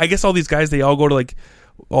like. I guess all these guys, they all go to like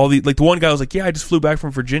the one guy was like, "Yeah, I just flew back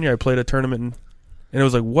from Virginia. I played a tournament," and it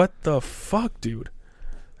was like, "What the fuck, dude?"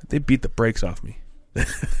 They beat the brakes off me.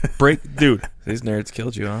 Dude. These nerds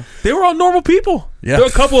killed you, huh? They were all normal people. Yeah. There were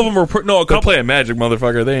a couple of them were a They're couple. playing Magic,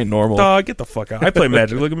 motherfucker. They ain't normal. Dog, get the fuck out. I play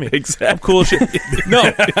Magic. Look at me. Exactly. I'm cool as shit. No,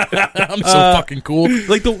 I'm so fucking cool.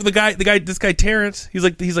 like this guy Terrence. He's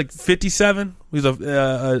like 57. He's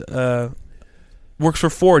works for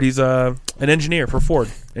Ford. He's an engineer for Ford,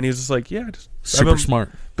 and he's just like, yeah, Super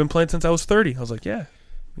smart. Been playing since I was 30. I was like, yeah.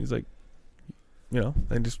 He's like,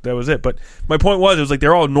 and just that was it. But my point was, it was like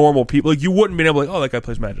they're all normal people. Like you wouldn't be able to, like, oh, that guy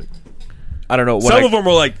plays Magic. I don't know. Some of them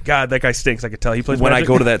were like, God, that guy stinks. I could tell he plays. When Magic. I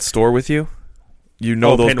go to that store with you, you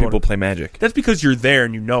know Oh, those Pandora. people play Magic. that's because you're there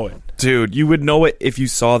and you know it. Dude, you would know it if you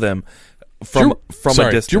saw them from Sorry,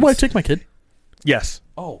 a distance. Did your wife take my kid? Yes.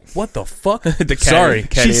 Oh, what the fuck? The cat, Sorry.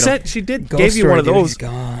 cat She ate him. said she did Ghost gave you story, one of dude, those he's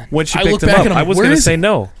gone. when she I picked look him back up. and I'm I like, was where going to is say he?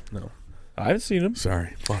 no. No. I've seen him.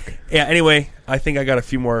 Sorry. Fuck. Yeah. Anyway, I think I got a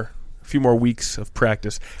few more weeks of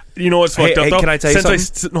practice. You know what's fucked Hey, up though? can I tell you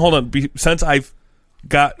something? Hold on. Since I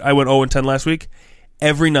went 0-10 last week.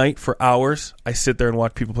 Every night for hours, I sit there and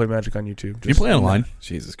watch people play Magic on YouTube. Do you play online?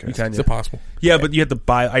 Jesus You Christ. can, Is yeah. it possible? Yeah, but you have to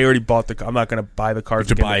buy. I already bought I'm not going to buy the cards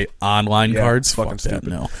To again. buy online Yeah, cards? fucking Fuck that, stupid.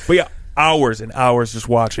 no. But yeah, hours and hours just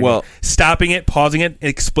watching. Well- it, stopping it, pausing it, and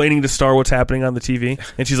explaining to Star what's happening on the TV.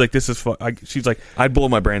 And she's like, "This is she's like, I'd blow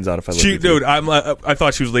my brains out if I lived with you. dude, I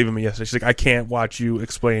thought she was leaving me yesterday. She's like, I can't watch you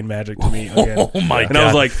explain Magic to me again. Oh my and god. I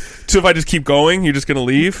was like, so if I just keep going, you're just going to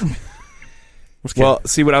leave? Just kidding. Well,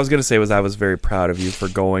 see, what I was going to say was I was very proud of you for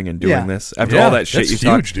going and doing Yeah. this. After Yeah, all that shit that's you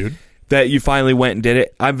huge, talked, dude. that you finally went and did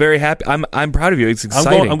it. I'm very happy. I'm proud of you. It's I'm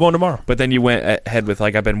exciting. going tomorrow. But then you went ahead with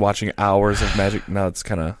like I've been watching hours of Magic. Now it's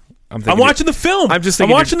kind of I'm watching the film. I'm just I'm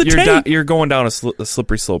thinking watching the you're, tape. you're going down a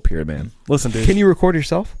slippery slope here, man. Listen, dude. Can you record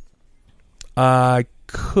yourself? I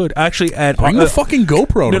could actually add. Bring the fucking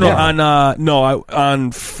GoPro No,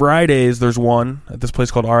 on Fridays there's one at this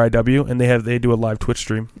place called RIW, and they do a live Twitch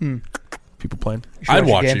stream. People playing. You should I'd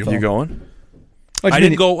watch a game you. film. You going? What do I you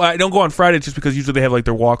didn't mean? go. I don't go on Friday just because usually they have like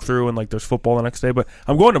their walkthrough and like there's football the next day. But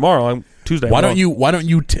I'm going tomorrow. I'm Tuesday. Why I'm don't going.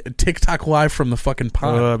 you TikTok live from the fucking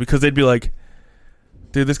pond? Because they'd be like,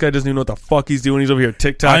 dude, this guy doesn't even know what the fuck he's doing. He's over here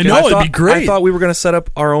TikTok. I know, it'd be great. I thought we were going to set up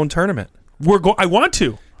our own tournament. I want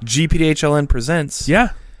to. GPDHLN presents. Yeah,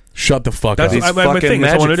 Shut the fuck That's up. These my fucking thing.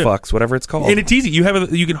 That's what I Magic do. fucks, whatever it's called. and it's easy. You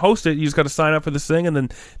can host it. You just got to sign up for this thing, and then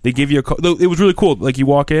they give you a code. It was really cool. Like you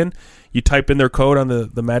walk in, you type in their code on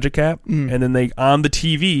the Magic app, and then they on the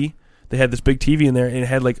TV. They had this big TV in there, and it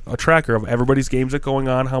had like a tracker of everybody's games that going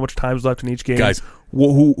on, how much time's left in each game. Guys.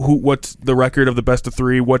 What's the record of the best of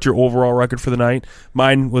 3? What's your overall record for the night?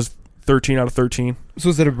 Mine was 13 out of 13. So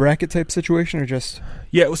is it a bracket type situation or just?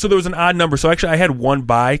 Yeah, so there was an odd number. So actually, I had one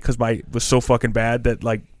bye because my was so fucking bad that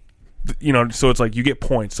like, so it's like you get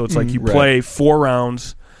points. So it's like you right. play 4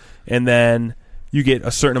 rounds, and then you get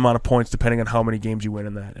a certain amount of points depending on how many games you win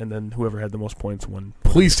in that, and then whoever had the most points won.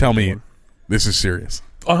 Please tell me this is serious.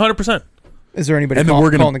 100%. Is there anybody and then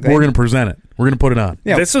calling the game? we're gonna present it. We're gonna put it on.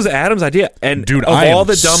 Yeah. This was Adam's idea, and Dude, of I am all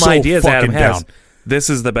the dumb so ideas Adam fucking has, down. this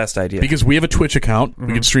is the best idea. Because we have a Twitch account,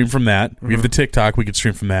 we could stream from that. We have the TikTok, we could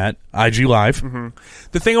stream from that. IG Live.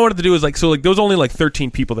 The thing I wanted to do is like, so like there was only like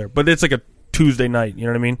 13 people there, but it's like a Tuesday night. You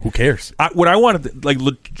know what I mean? Who cares? What I wanted, to, like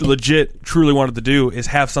legit, truly wanted to do is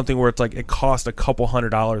have something where it's like it cost a couple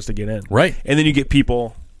 $100s to get in, Right. And then you get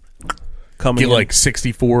people coming. Get in. like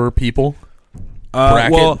 64 people.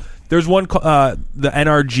 bracket. Well, there's one the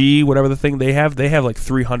NRG, whatever the thing they have like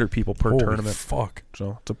 300 people per Holy tournament. fuck.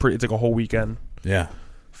 So it's like a whole weekend, Yeah.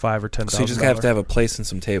 $5,000 or $10,000. so you just have to have a place and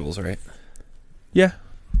some tables, right? Yeah,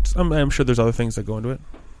 I'm sure there's other things that go into it.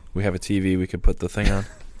 We have a TV. We could put the thing on.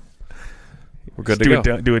 We're good Just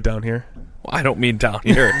to go. do it down here. Well, I don't mean down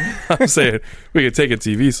here. I'm saying we could take a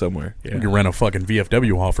TV somewhere. Yeah. You can rent a fucking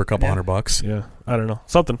VFW hall for a couple $100. Yeah, I don't know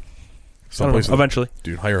something. Someplace Eventually.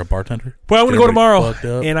 Dude, hire a bartender. But I'm going to Get go tomorrow, everybody fucked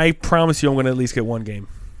up. and I promise you I'm going to at least get one game.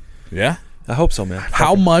 Yeah. I hope so, man.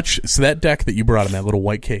 How much? So that deck that you brought in that little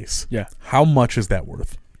white case. Yeah. How much is that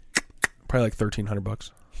worth? Probably like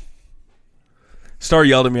 $1,300. Star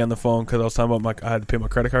yelled at me on the phone because I was talking about I had to pay my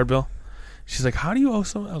credit card bill. She's like, "How do you owe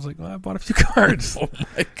some?" I was like, "Well, I bought a few cards." Oh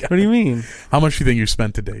my god. What do you mean? How much do you think you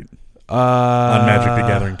spent to date on Magic the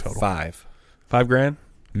Gathering total? 5. $5,000.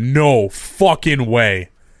 No fucking way.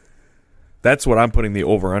 That's what I'm putting the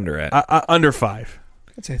over under at. Under 5.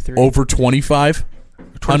 I'd say 3. Over 25?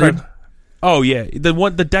 100? Oh yeah, the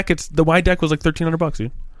white deck was like $1,300,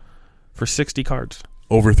 dude, for 60 cards,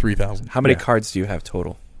 Over 3,000. How many yeah. cards do you have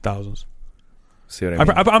total? thousands. See what I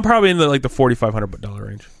mean? I'm probably in the $4,500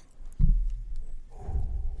 range.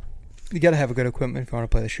 You got to have a good equipment if you want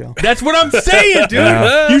to play the show. That's what I'm saying, dude.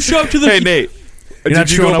 Yeah. You show up to the Hey, Nate. You're not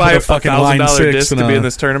Did you showing go up buy a with a fucking line $1,000 six disc and to be a- in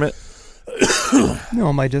this tournament?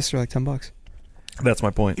 No, my discs are like $10, That's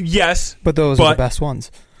my point. Yes, but those are But- the best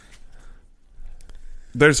ones.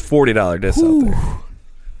 There's $40 discs out there. I'm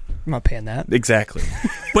not paying that. Exactly.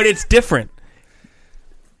 but it's different.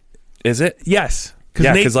 Is it? Yes,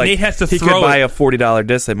 Yeah, because like Nate has to he throw could buy it. a $40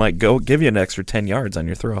 disc. They might give you an extra 10 yards on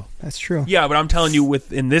your throw. That's true. Yeah, but I'm telling you,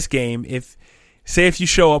 in this game, if you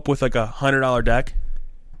show up with like a $100 deck,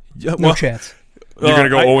 No chance. You're gonna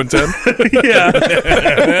go 0-10. Yeah.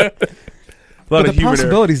 A lot But of the human error.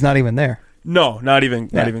 possibility's not even there. No, not even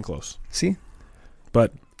Yeah. close. See?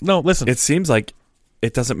 But no, listen. It seems like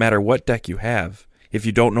it doesn't matter what deck you have. If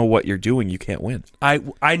you don't know what you're doing, you can't win. I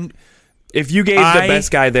If you gave the best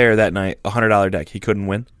guy there that night a $100 deck, he couldn't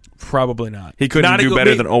win. probably not. He couldn't do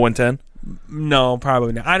better than 0-10. No,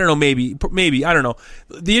 probably not. I don't know. Maybe. I don't know.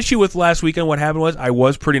 The issue with last weekend, what happened was I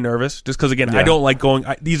was pretty nervous, just because again, I Yeah. don't like going.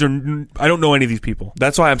 I don't know any of these people.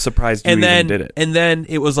 That's why I'm surprised you even did it. And then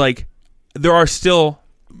it was like there are still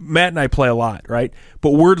Matt and I play a lot, right?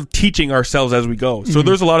 But we're teaching ourselves as we go. So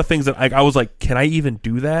there's a lot of things that I was like, can I even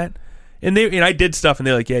do that? And I did stuff, and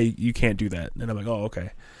they're like, yeah, you can't do that. And I'm like, oh,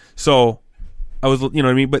 okay. So I was, you know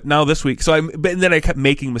what I mean. But now this week, but then I kept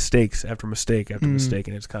making mistakes after mistake after mistake,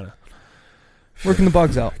 and it's kind of Working the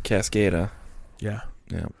bugs out. Cascade, huh? yeah.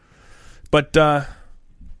 Yeah. But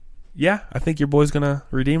yeah, I think your boy's gonna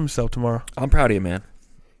redeem himself tomorrow. I'm proud of you, man.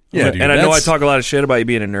 Yeah, dude. And I know I that's- talk a lot of shit about you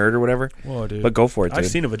being a nerd or whatever, Whoa, dude! but go for it, dude. I've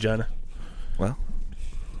seen a vagina. Well,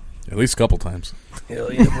 At least a couple times.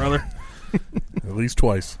 Hell yeah, brother! At least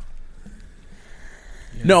twice.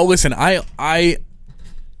 No, listen,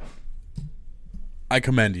 I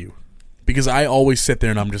commend you. Because I always sit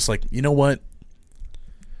there and I'm just like, you know what?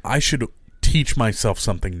 I should teach myself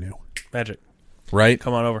something new. Magic, Right?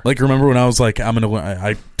 come on over. Like, remember when I was like,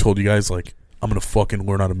 I told you guys, like, I'm going to fucking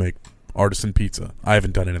learn how to make artisan pizza. I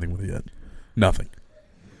haven't done anything with it yet. Nothing.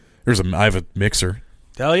 I have a mixer.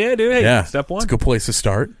 Hell yeah, dude! Hey, Yeah. step one. It's a good place to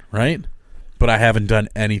start, right? But I haven't done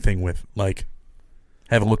anything with, like,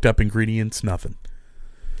 haven't looked up ingredients, nothing.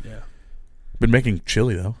 Yeah. Been making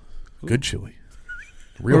chili, though. Good chili.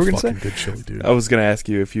 What Real were we gonna fucking good chili, dude. I was gonna ask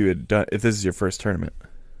you if you had done if this is your first tournament.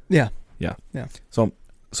 Yeah. Yeah. Yeah. So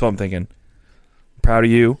I'm thinking, proud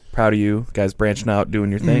of you, guys branching out,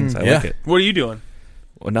 doing your things. I Yeah. like it. What are you doing?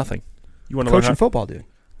 Well, nothing. You want to learn Coaching how? football, dude.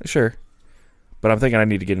 Sure. But I'm thinking I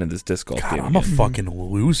need to get into this disc golf God, game. I'm a again. fucking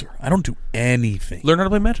loser. I don't do anything. Learn how to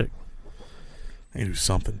play Magic. I need to do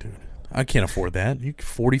something, dude. I can't afford that. You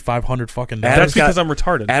 4,500 fucking Adam's That's dollars. because got-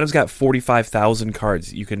 I'm retarded. Adam's got 45,000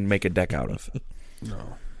 cards you can make a deck out of. No,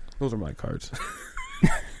 those are my cards.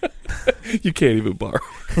 You can't even borrow.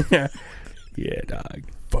 Yeah, dog.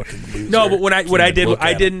 Fucking loser. No, but what I Can't did, look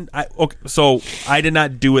I at didn't. So I did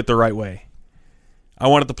not do it the right way. I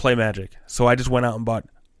wanted to play Magic, so I just went out and bought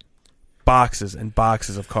boxes and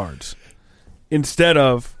boxes of cards instead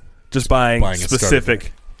of just buying buying a starter specific.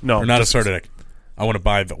 deck. No, Or not a just- starter deck. I want to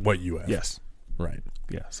buy what you have. Yes, Right.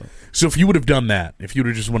 Yeah. So if you would have done that, if you would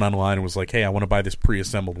have just went online and was like, "Hey, I want to buy this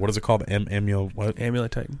pre-assembled. What is it called? What?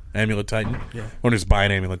 Amulet Titan. Amulet Titan. Yeah. I want to just buy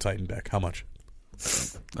an Amulet Titan deck. How much?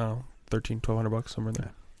 Oh, $1,300-$1,200 somewhere in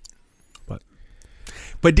there.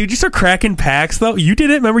 But dude, you start cracking packs though. You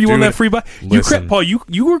did it. Remember you won Dude, that free buy. listen. Paul.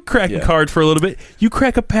 You were cracking cards for a little bit. You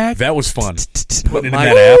crack a pack. That was fun. Putting it in my-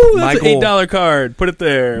 that app. Woo, my that's an goal- $8 card. Put it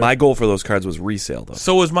there. My goal for those cards was resale, though.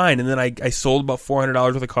 So was mine, and then I sold about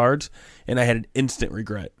 $400 worth of cards, and I had an instant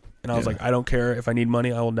regret. And I was like, I don't care if I need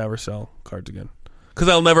money, I will never sell cards again because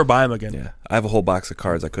I'll never buy them again. Yeah, I have a whole box of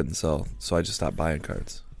cards I couldn't sell, so I just stopped buying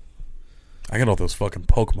cards. I got all those fucking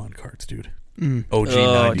Pokemon cards, dude. OG Oh,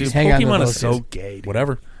 90s. dude, Hang on to Pokemon those is so days. gay. Dude.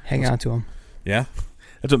 Whatever. Hang on to them. Yeah.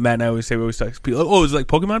 That's what Matt and I always say. We always talk to people. Oh, it's like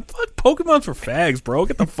Pokemon. Fuck, Pokemon's for fags, bro.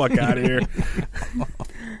 Get the fuck out of here.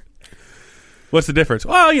 What's the difference?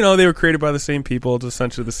 Well, they were created by the same people. It's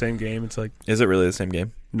essentially the same game. It's like, Is it really the same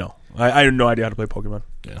game? no, I have no idea how to play Pokemon.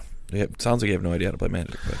 Yeah. It sounds like you have no idea how to play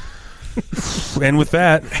Magic. But And with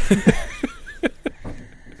that,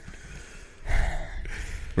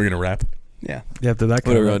 We're going to wrap. Yeah. after that,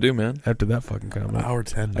 what are we comment, gonna do, man? after that fucking comment, Hour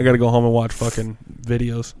 10. I gotta go home and watch fucking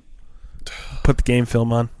videos. Put the game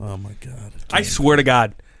film on. Oh, my God. I swear to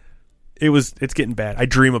God, it's getting bad. I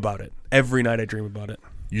dream about it every night. I dream about it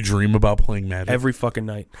You dream about playing Magic? every fucking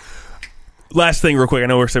night. Last thing, real quick. I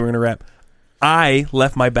know we're saying we're gonna wrap. I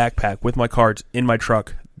left my backpack with my cards in my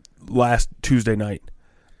truck last Tuesday night.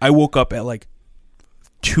 I woke up at like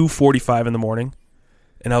 2:45 in the morning,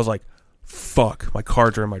 and I was like, "Fuck, my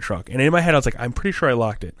cards are in my truck." And in my head, I was like, "I'm pretty sure I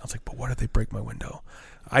locked it." I was like, "But what if they break my window?"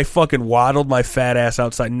 I fucking waddled my fat ass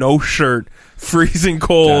outside, no shirt, freezing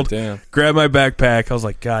cold. Goddamn. Grabbed my backpack. I was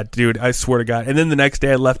like, God, dude, I swear to God. And then the next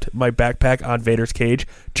day, I left my backpack on Vader's cage,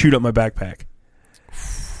 chewed up my backpack.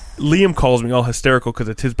 Liam calls me all hysterical because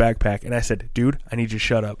it's his backpack, and I said, "Dude, I need you to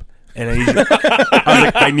shut up." And I need you. I was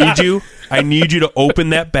like, I need you to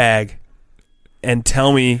open that bag and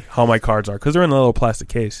tell me how my cards are because they're in a little plastic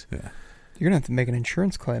case. You're gonna have to make an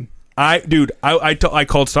insurance claim. I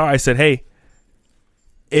called Star. I said, "Hey,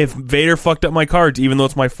 if Vader fucked up my cards, even though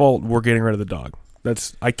it's my fault, we're getting rid of the dog.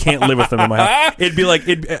 I can't live with him in my house. It'd be like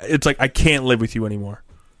it's like I can't live with you anymore.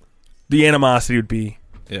 The animosity would be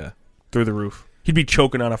through the roof. He'd be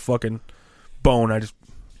choking on a fucking bone. I just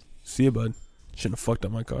see you, bud. Shouldn't have fucked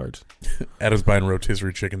up my cards. Adam's buying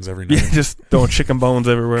rotisserie chickens every night. Yeah, just throwing chicken bones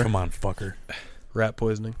everywhere. Come on, fucker. Rat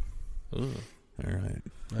poisoning. All right.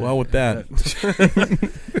 Well, with that,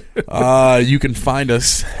 you can find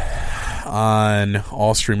us on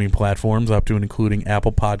all streaming platforms, up to and including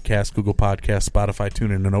Apple Podcasts, Google Podcasts, Spotify,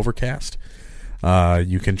 TuneIn, and Overcast.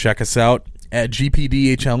 You can check us out at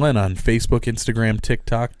GPDHLN on Facebook, Instagram,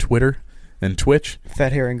 TikTok, Twitter, and Twitch.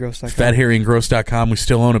 FatHairyandGross.com. FatHairyandGross.com. We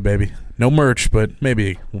still own it, baby. No merch, but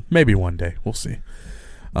maybe one day. We'll see.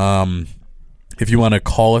 If you want to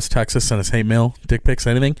call us, text us, send us hate mail, dick pics,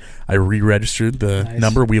 anything, I re-registered the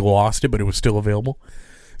number. We lost it, but it was still available.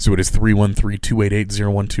 So it is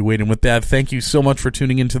 313-288-0128. And with that, thank you so much for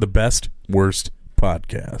tuning into the Best Worst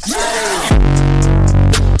Podcast.